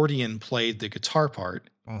accordion played the guitar part.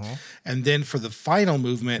 Uh-huh. And then for the final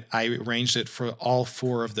movement, I arranged it for all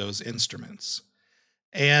four of those instruments.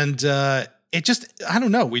 And it just, I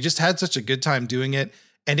don't know, we just had such a good time doing it.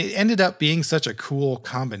 And it ended up being such a cool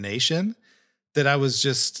combination that I was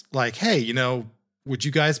just like, hey, would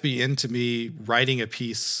you guys be into me writing a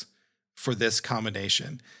piece for this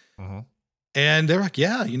combination? Uh-huh. And they're like,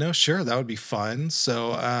 yeah, sure, that would be fun.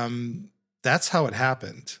 So that's how it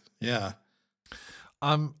happened. Yeah.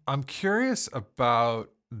 I'm curious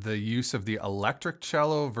about the use of the electric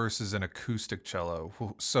cello versus an acoustic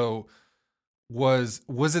cello. So was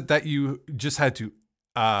it that you just had to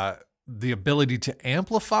the ability to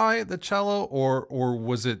amplify the cello, or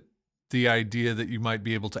was it the idea that you might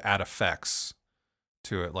be able to add effects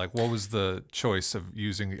to it? Like, what was the choice of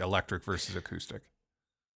using the electric versus acoustic?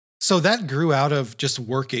 So that grew out of just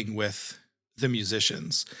working with the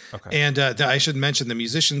musicians. Okay. And I should mention the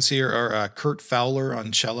musicians here are Kurt Fowler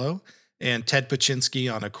on cello and Ted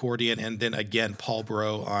Paczynski on accordion, and then again Paul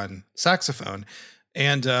Bro on saxophone.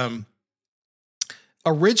 And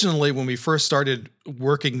originally, when we first started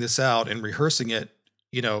working this out and rehearsing it,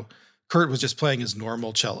 Kurt was just playing his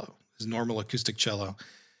normal cello, his normal acoustic cello.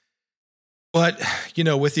 But,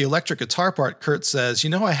 with the electric guitar part, Kurt says,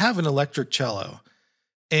 I have an electric cello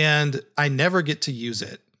and I never get to use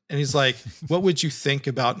it. And he's like, what would you think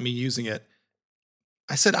about me using it?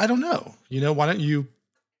 I said, I don't know. Why don't you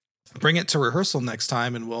bring it to rehearsal next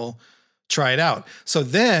time and we'll try it out. So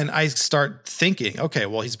then I start thinking, okay,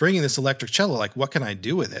 well, he's bringing this electric cello. Like, what can I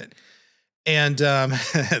do with it? And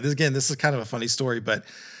this is kind of a funny story, but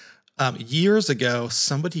years ago,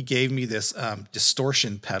 somebody gave me this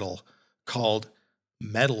distortion pedal called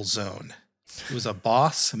Metal Zone. It was a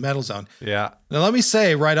Boss Metal Zone. Yeah. Now, let me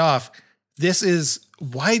say right off, this is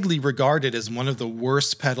widely regarded as one of the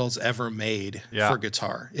worst pedals ever made for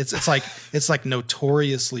guitar. It's like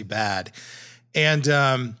notoriously bad. And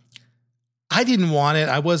I didn't want it.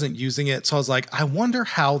 I wasn't using it. So I was like, I wonder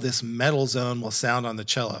how this Metal Zone will sound on the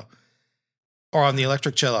cello or on the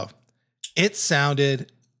electric cello. It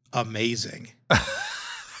sounded amazing.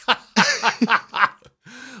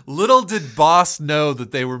 Little did Boss know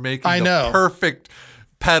that they were making the perfect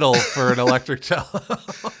pedal for an electric cello.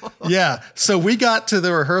 Yeah. So we got to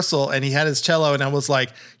the rehearsal and he had his cello and I was like,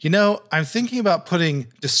 I'm thinking about putting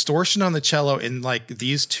distortion on the cello in like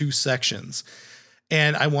these two sections.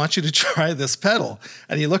 And I want you to try this pedal.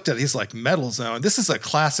 And he looked at it. He's like, Metal Zone. This is a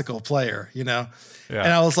classical player, Yeah.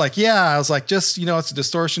 And I was like, just, it's a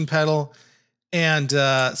distortion pedal. And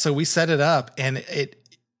so we set it up and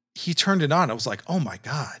he turned it on. I was like, oh my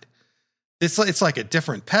God, it's like a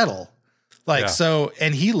different pedal. So,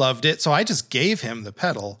 and he loved it. So I just gave him the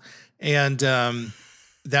pedal and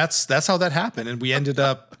that's how that happened. And we ended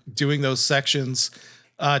up doing those sections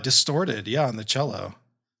distorted. On the cello.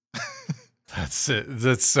 That's it.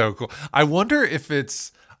 That's so cool. I wonder if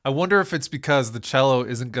it's because the cello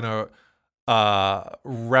isn't going to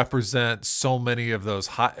represent so many of those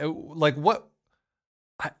high, like what,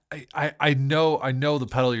 I know the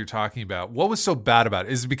pedal you're talking about. What was so bad about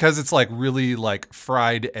it? Is it because it's like really like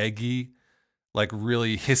fried eggy, like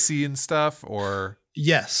really hissy and stuff, or?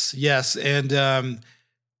 Yes. And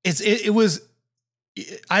it was,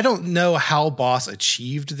 I don't know how Boss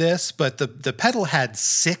achieved this, but the pedal had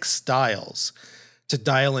 6 dials to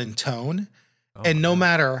dial in tone. And no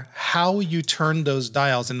matter how you turned those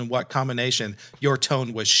dials and in what combination, your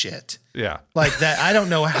tone was shit. Yeah. Like that. I don't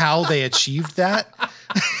know how they achieved that.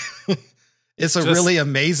 It's a really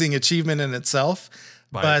amazing achievement in itself.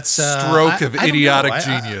 But stroke of idiotic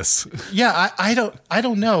genius. I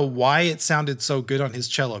don't know why it sounded so good on his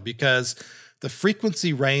cello, because the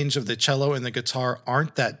frequency range of the cello and the guitar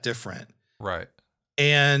aren't that different. Right.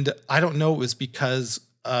 And I don't know, it was because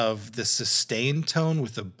of the sustained tone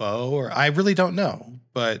with the bow, or I really don't know.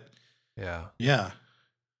 But Yeah. yeah.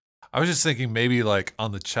 I was just thinking maybe like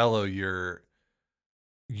on the cello, you're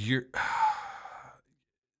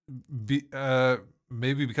be,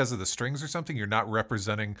 maybe because of the strings or something, you're not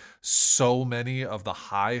representing so many of the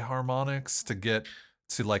high harmonics to get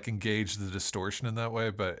to like engage the distortion in that way.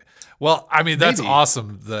 But well, I mean, that's Maybe.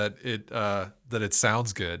 awesome that it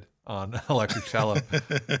sounds good on electric cello.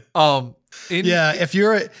 Yeah, if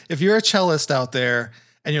you're a cellist out there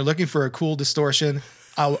and you're looking for a cool distortion,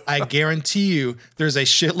 I guarantee you there's a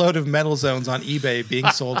shitload of metal zones on eBay being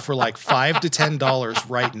sold for like $5 to $10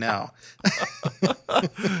 right now.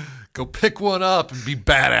 Go pick one up and be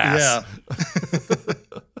badass.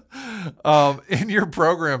 Yeah. In your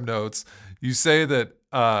program notes, you say that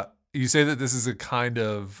this is a kind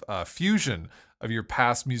of fusion of your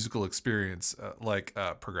past musical experience, like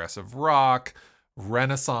progressive rock,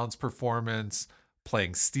 Renaissance performance,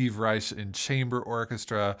 playing Steve Reich in chamber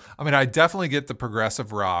orchestra. I mean, I definitely get the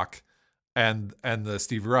progressive rock and the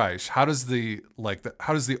Steve Reich. How does the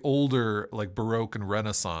older like Baroque and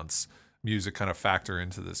Renaissance music kind of factor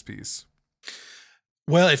into this piece?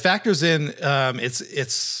 Well, it factors in.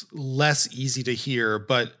 It's less easy to hear,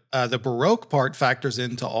 but the Baroque part factors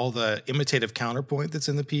into all the imitative counterpoint that's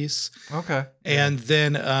in the piece. Okay. And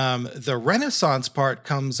then the Renaissance part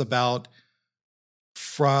comes about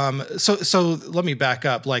from. So let me back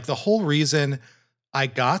up. Like the whole reason I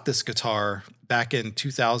got this guitar back in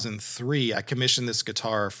 2003, I commissioned this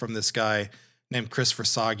guitar from this guy named Chris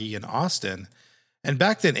Versaghi in Austin. And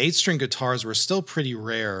back then, 8-string guitars were still pretty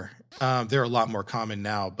rare. They're a lot more common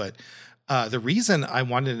now. But the reason I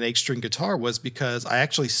wanted an 8-string guitar was because I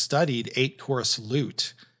actually studied 8-course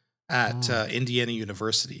lute at Indiana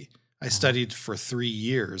University. I studied for 3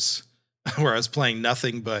 years where I was playing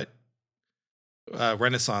nothing but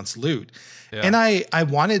Renaissance lute. Yeah. And I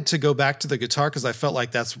wanted to go back to the guitar because I felt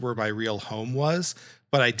like that's where my real home was.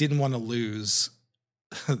 But I didn't want to lose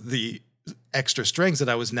the extra strings that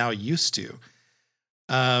I was now used to.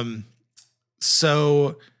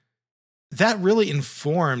 So that really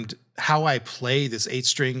informed how I play this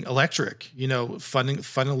 8-string electric,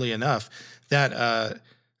 funnily enough, that,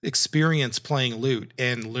 experience playing lute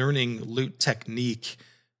and learning lute technique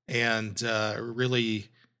and,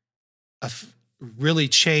 really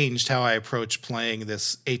changed how I approach playing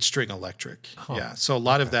this 8-string electric. Huh. Yeah. So a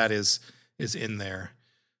lot of that is in there.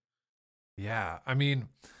 Yeah. I mean,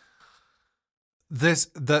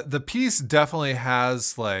 the piece definitely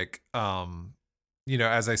has like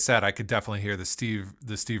as I said, I could definitely hear the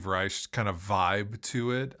Steve Reich kind of vibe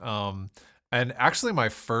to it. And actually my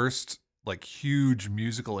first like huge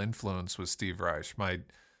musical influence was Steve Reich. My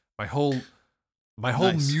whole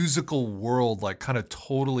nice. Musical world like kind of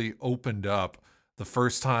totally opened up the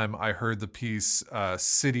first time I heard the piece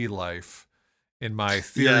City Life in my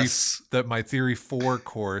theory my Theory 4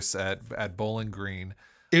 course at Bowling Green.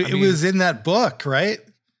 It was in that book, right?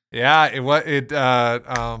 Yeah,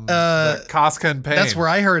 Casca and Payne. That's where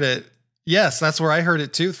I heard it. Yes, that's where I heard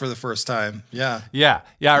it too for the first time. Yeah. Yep.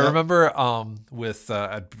 I remember with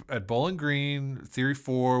at Bowling Green, Theory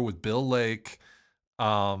 4 with Bill Lake,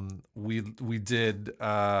 we did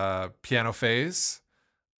Piano Phase,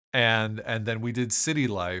 and then we did City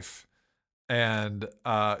Life. And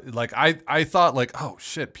like I thought like, oh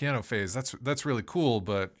shit, Piano Phase, that's really cool,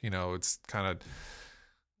 but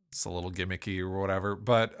it's a little gimmicky or whatever.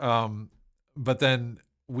 But then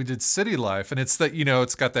we did City Life, and it's that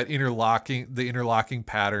it's got that interlocking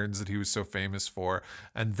patterns that he was so famous for.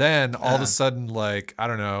 And then all of a sudden, like I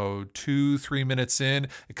don't know, 2-3 minutes in,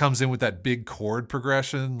 it comes in with that big chord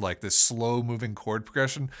progression, like this slow moving chord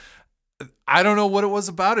progression. I don't know what it was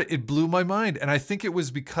about it. It blew my mind, and I think it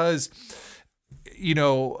was because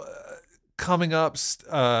coming up,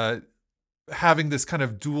 having this kind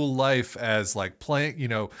of dual life as like playing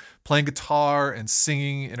guitar and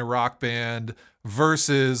singing in a rock band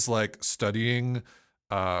versus like studying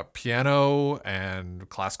piano and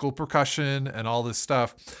classical percussion and all this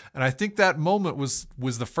stuff. And I think that moment was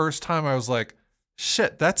the first time I was like,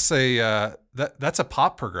 shit, that's a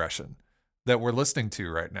pop progression that we're listening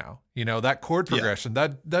to right now. That chord progression,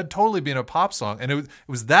 that'd totally be in a pop song. And it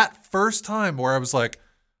was that first time where I was like,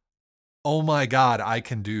 oh my God, I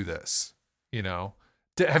can do this.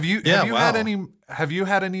 Have you had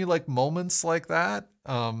any like moments like that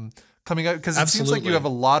coming out? Because it seems like you have a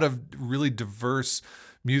lot of really diverse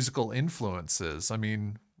musical influences. I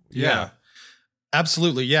mean, yeah.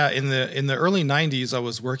 Absolutely. Yeah. In the early 90s, I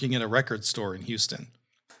was working in a record store in Houston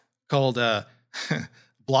called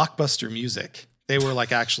Blockbuster Music. They were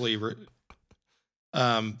like actually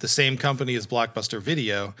the same company as Blockbuster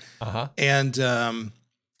Video. Uh-huh. And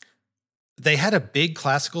they had a big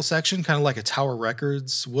classical section, kind of like a Tower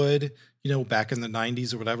Records would, back in the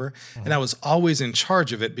 90s or whatever. Mhm. And I was always in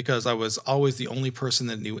charge of it because I was always the only person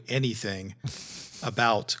that knew anything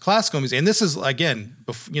about classical music. And this is, again,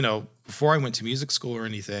 before I went to music school or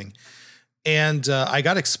anything. And I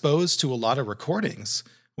got exposed to a lot of recordings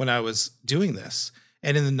when I was doing this.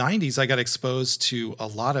 And in the 90s, I got exposed to a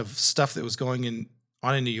lot of stuff that was going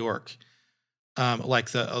on in New York, like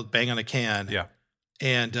the Bang on a Can. Yeah.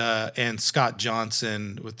 And Scott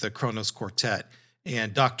Johnson with the Kronos Quartet,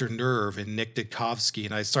 and Dr. Nerve and Nick Ditkovsky.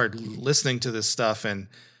 And I started listening to this stuff, and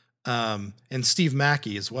Steve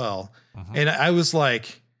Mackey as well. Mhm. And I was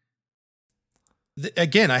like,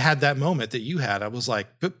 again, I had that moment that you had. I was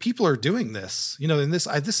like, but people are doing this, and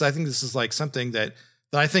I think this is like something that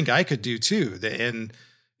I think I could do too. And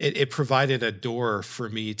it provided a door for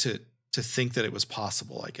me to think that it was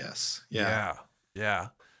possible, I guess. Yeah. Yeah.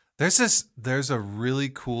 There's a really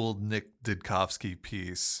cool Nick Ditkovsky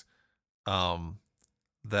piece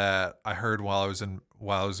that I heard while I was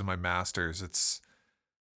in my master's. It's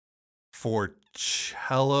for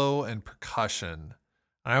cello and percussion.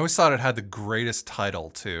 And I always thought it had the greatest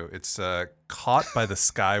title too. It's Caught by the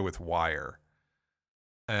Sky with Wire.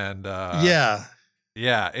 And Yeah.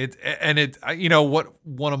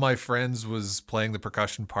 one of my friends was playing the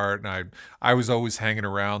percussion part, and I was always hanging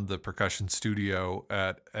around the percussion studio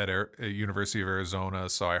at University of Arizona,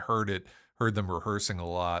 so I heard them rehearsing a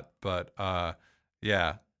lot. But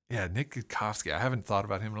Nick Ditkovsky, I haven't thought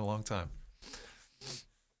about him in a long time.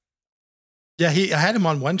 Yeah, I had him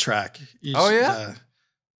on one track. Yeah.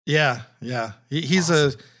 He's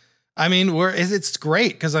awesome. it's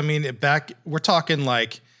great because we're talking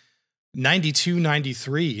like 92,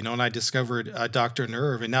 93, and I discovered Dr.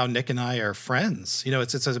 Nerve, and now Nick and I are friends.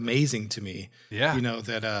 It's amazing to me. Yeah.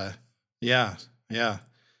 Yeah.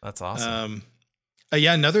 That's awesome.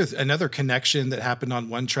 Another connection that happened on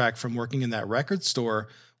one track from working in that record store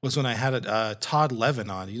was when I had Todd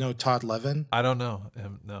Levin on. You know Todd Levin? I don't know.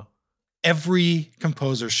 No. Every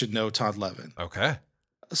composer should know Todd Levin. Okay.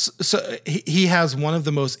 So he has one of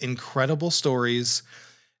the most incredible stories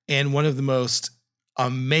and one of the most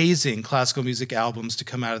amazing classical music albums to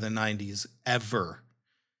come out of the 90s ever.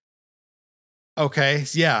 Okay.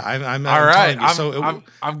 Yeah. I'm all right.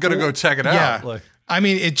 I'm going to go check it out. Yeah.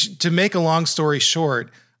 To make a long story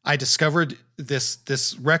short, I discovered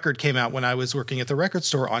this record came out when I was working at the record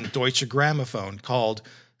store on Deutsche Grammophon called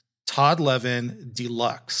Todd Levin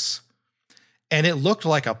Deluxe. And it looked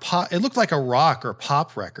like a rock or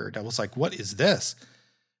pop record. I was like, what is this?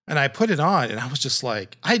 And I put it on, and I was just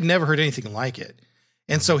like, I'd never heard anything like it.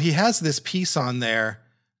 And so he has this piece on there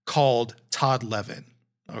called Todd Levin.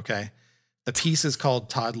 Okay. The piece is called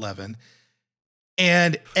Todd Levin.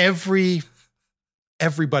 And everybody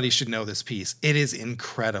should know this piece. It is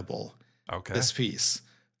incredible. Okay. This piece.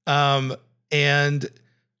 And then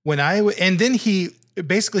he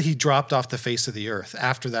dropped off the face of the earth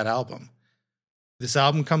after that album. This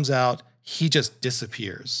album comes out, he just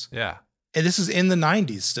disappears. Yeah. And this is in the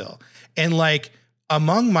 90s still. And like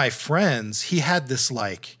among my friends, he had this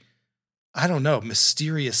like, I don't know,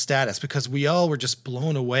 mysterious status because we all were just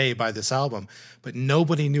blown away by this album, but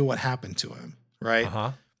nobody knew what happened to him. Right.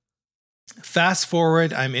 Uh-huh. Fast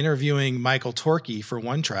forward, I'm interviewing Michael Torkey for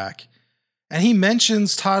one track, and he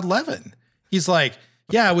mentions Todd Levin. He's like,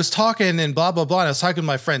 yeah, I was talking and blah, blah, blah. And I was talking to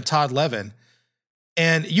my friend Todd Levin.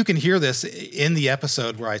 And you can hear this in the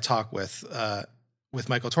episode where I talk with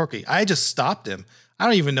Michael Torkey. I just stopped him. I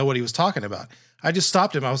don't even know what he was talking about. I just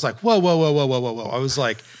stopped him. I was like, whoa. I was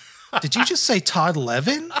like, did you just say Todd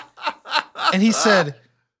Levin? And he said,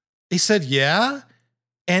 yeah.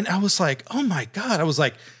 And I was like, oh my God. I was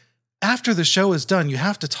like, after the show is done, you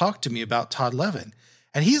have to talk to me about Todd Levin.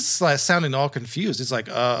 And he's sounding all confused. He's like,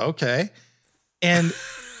 okay. And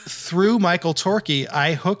through Michael Torkey,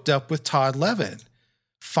 I hooked up with Todd Levin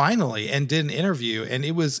finally and did an interview. And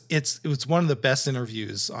it was one of the best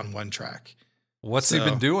interviews on one track. What's he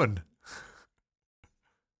been doing?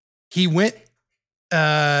 He went,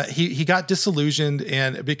 he got disillusioned,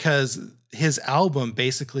 and because his album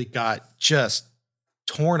basically got just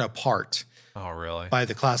torn apart. Oh, really? By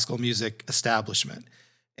the classical music establishment.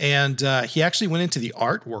 And he actually went into the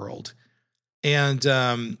art world and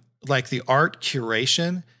like the art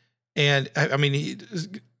curation. And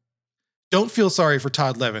don't feel sorry for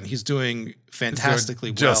Todd Levin. He's doing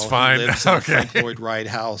fantastically well. Just fine. He lives in the Frank Lloyd Wright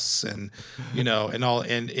house, and and all.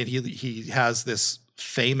 And he has this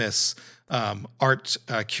famous art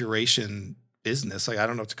curation business. Like I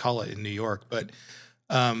don't know what to call it in New York, but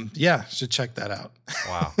Yeah, should check that out.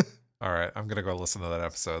 Wow. All right, I'm gonna go listen to that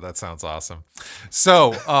episode. That sounds awesome.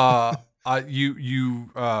 So, you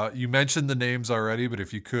mentioned the names already, but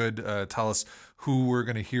if you could tell us who we're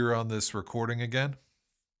gonna hear on this recording again.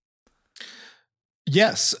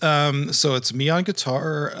 Yes. So it's me on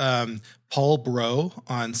guitar, Paul Bro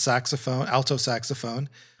on saxophone, alto saxophone,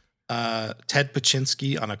 Ted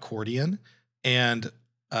Paczynski on accordion, and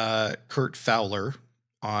Kurt Fowler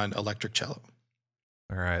on electric cello.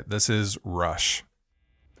 All right, this is Rush.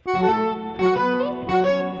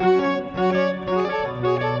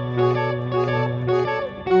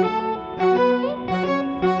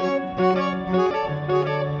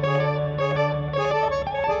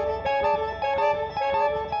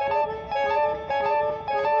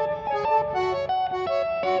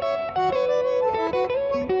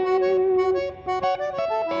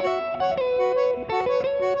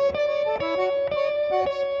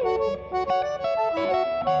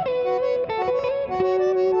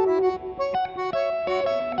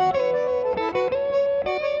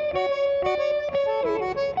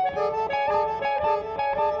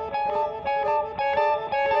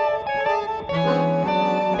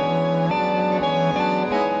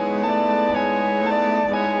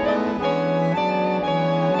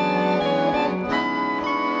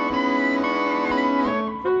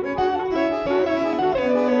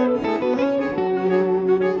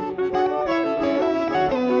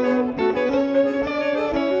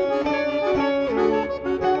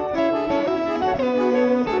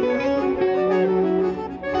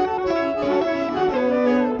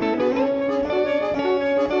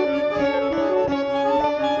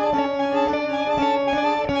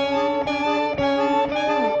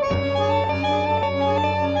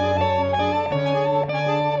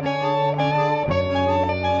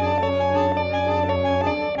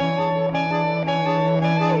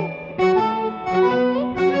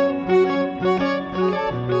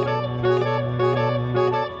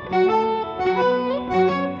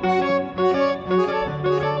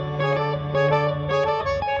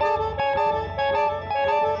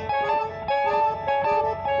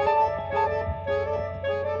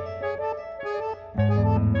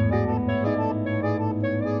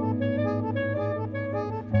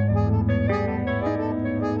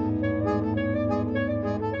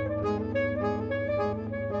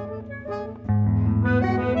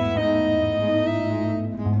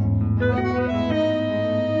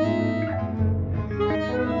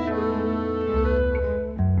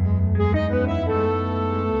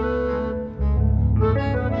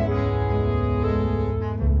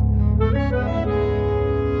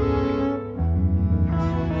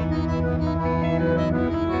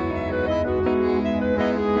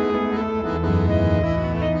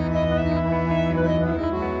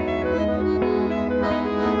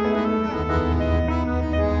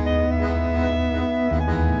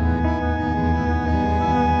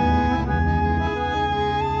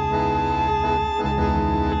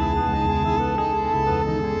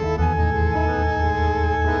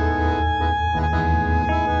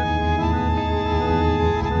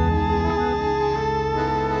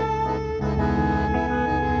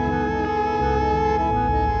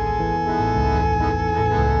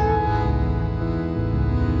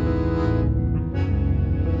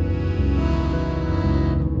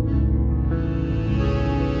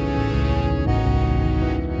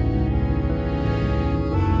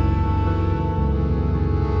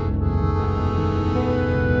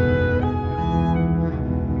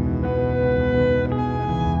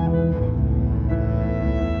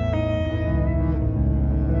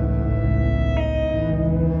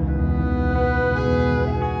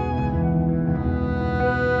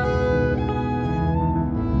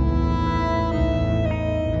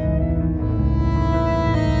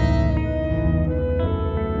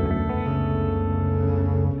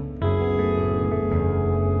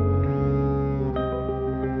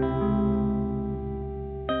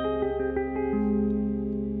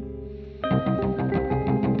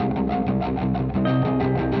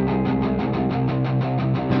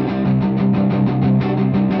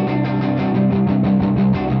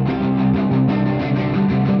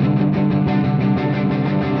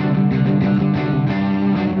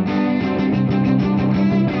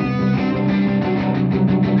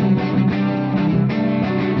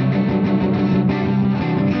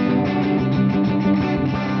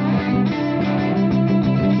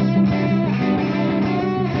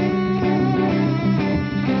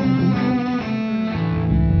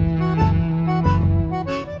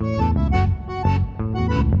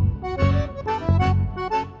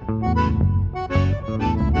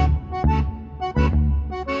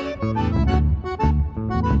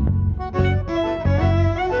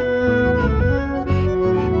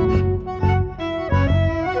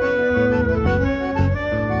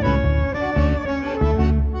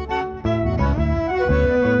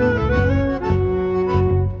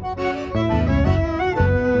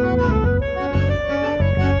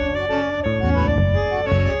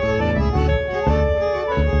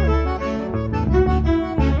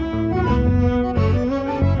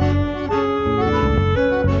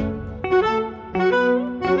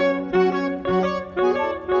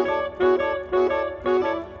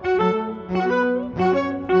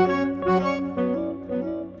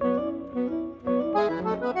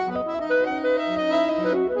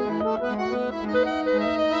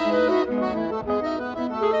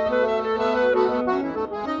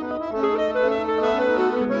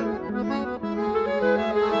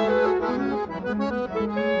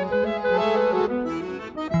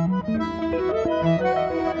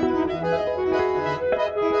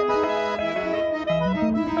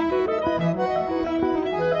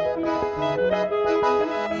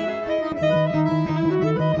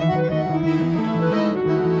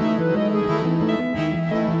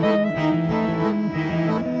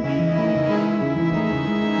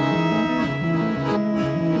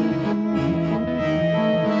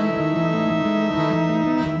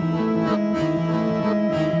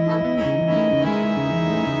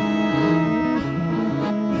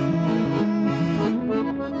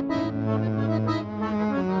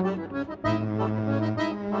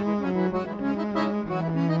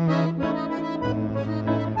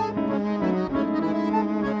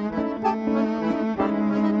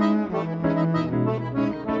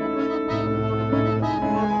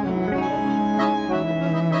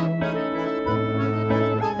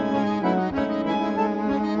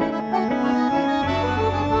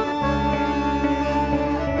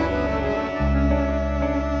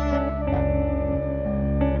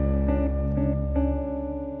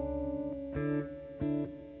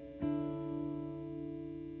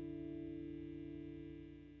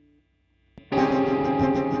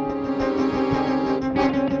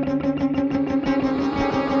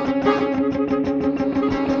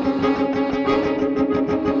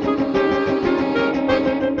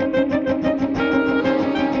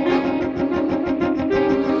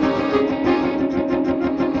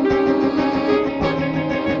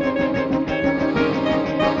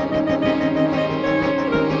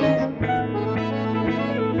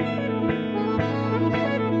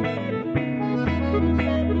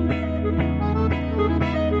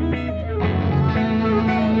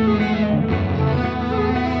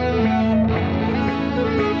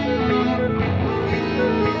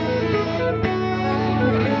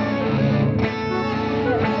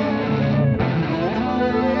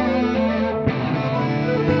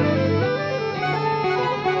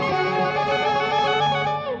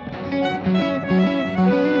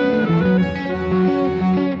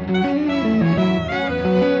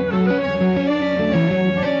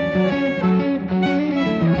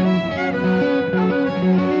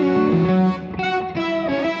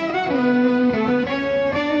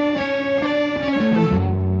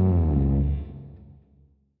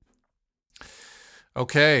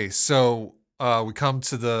 Okay, so we come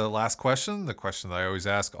to the last question, the question that I always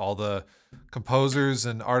ask all the composers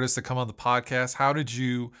and artists that come on the podcast. How did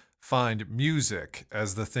you find music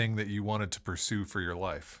as the thing that you wanted to pursue for your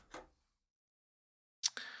life?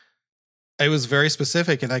 It was very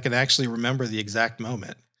specific, and I can actually remember the exact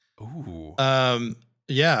moment. Ooh.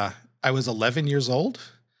 Yeah, I was 11 years old.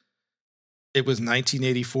 It was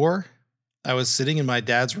 1984. I was sitting in my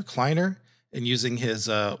dad's recliner and using his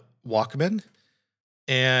Walkman,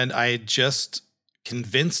 and I had just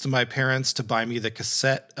convinced my parents to buy me the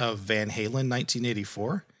cassette of Van Halen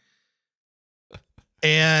 1984.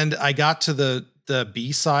 And I got to the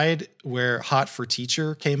B side where Hot for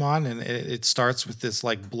Teacher came on, and it starts with this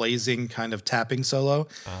like blazing kind of tapping solo.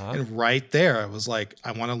 Uh-huh. And right there, I was like,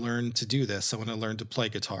 I want to learn to do this. I want to learn to play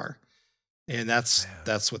guitar. And that's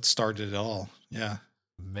what started it all. Yeah.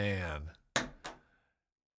 Man.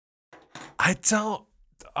 I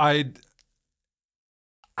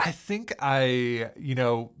think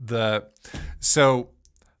so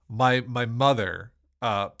my mother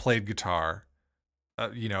played guitar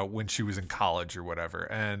when she was in college or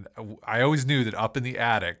whatever, and I always knew that up in the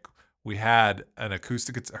attic we had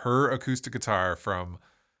her acoustic guitar from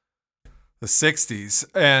the 60s,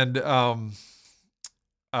 and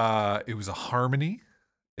it was a Harmony.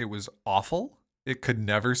 It was awful. It could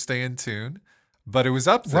never stay in tune, but it was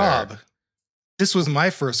up there. Rob, this was my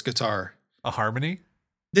first guitar. A Harmony?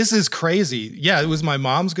 This is crazy. Yeah, it was my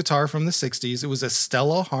mom's guitar from the 60s. It was a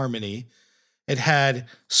Stella Harmony. It had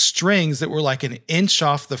strings that were like an inch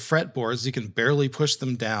off the fretboards. You can barely push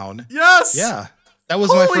them down. Yes! Yeah. That was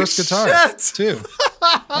Holy my first guitar, too.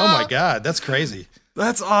 Oh, my God. That's crazy.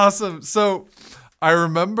 That's awesome. So I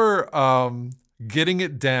remember getting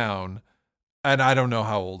it down, and I don't know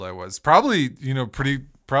how old I was. Probably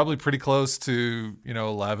pretty close to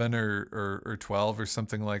 11 or 12 or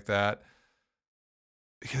something like that.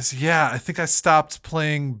 Because I think I stopped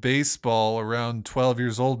playing baseball around 12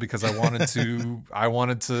 years old because I wanted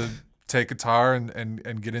to take guitar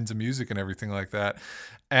and get into music and everything like that.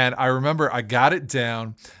 And I remember I got it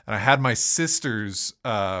down, and I had my sister's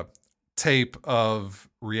tape of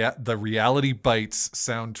the Reality Bites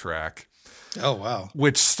soundtrack. Oh, wow.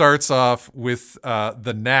 Which starts off with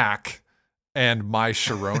the Knack and My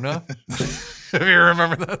Sharona. If you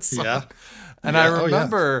remember that song. Yeah. And I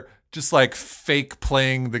remember just like fake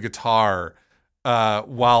playing the guitar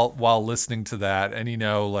while listening to that. And,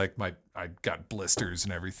 I got blisters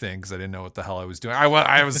and everything because I didn't know what the hell I was doing. I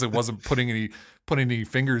obviously wasn't putting any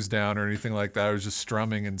fingers down or anything like that. I was just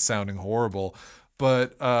strumming and sounding horrible.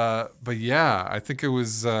 But yeah, I think it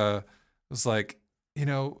was like,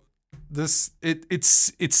 this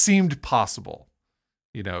it seemed possible,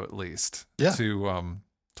 at least to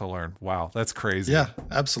learn. Wow, that's crazy. Yeah,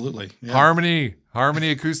 absolutely. Yeah.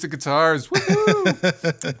 Harmony acoustic guitars.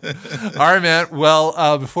 Woohoo! All right, man.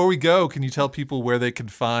 Well, before we go, can you tell people where they can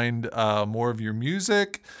find more of your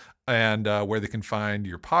music and where they can find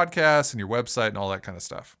your podcast and your website and all that kind of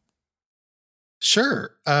stuff?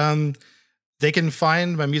 Sure. They can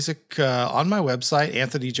find my music on my website,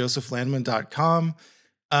 anthonyjosephlandman.com.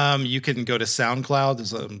 You can go to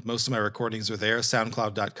SoundCloud. Most of my recordings are there,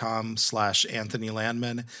 soundcloud.com/Anthony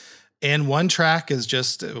Landman. And One Track is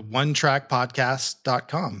just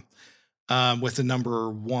onetrackpodcast.com with the number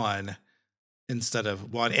 1 instead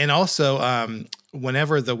of 1. And also,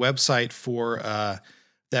 whenever the website for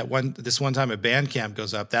this one time at Bandcamp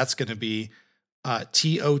goes up, that's going to be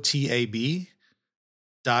totab.xyz.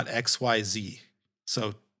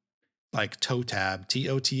 So like totab,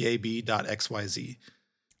 totab.xyz.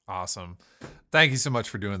 Awesome. Thank you so much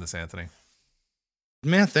for doing this, Anthony.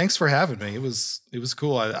 Man, thanks for having me. It was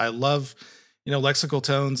cool. I love, Lexical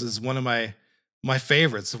Tones is one of my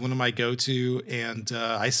favorites, one of my go-to, and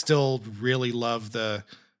I still really love the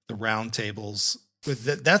round tables.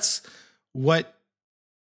 That's what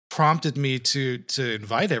prompted me to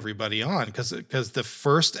invite everybody on, because the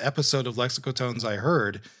first episode of Lexical Tones I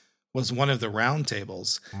heard was one of the round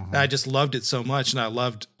tables. Mm-hmm. And I just loved it so much, and I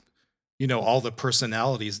loved all the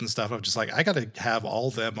personalities and stuff. I'm just like, I got to have all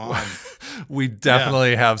of them on. We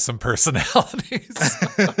definitely have some personalities.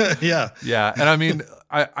 Yeah. Yeah. And I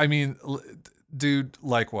mean, dude,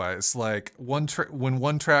 likewise, like when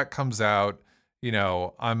One Track comes out,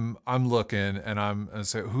 I'm looking and I'm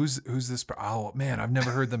so who's this? Oh man, I've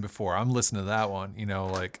never heard them before. I'm listening to that one,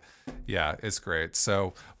 yeah, it's great.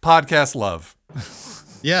 So podcast love.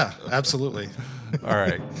 Yeah, absolutely. All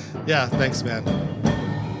right. Yeah. Thanks, man.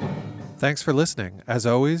 Thanks for listening. As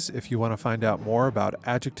always, if you want to find out more about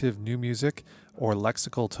Adjective New Music or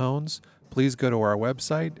Lexical Tones, please go to our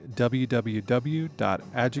website,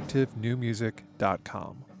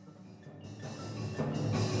 www.adjectivenewmusic.com.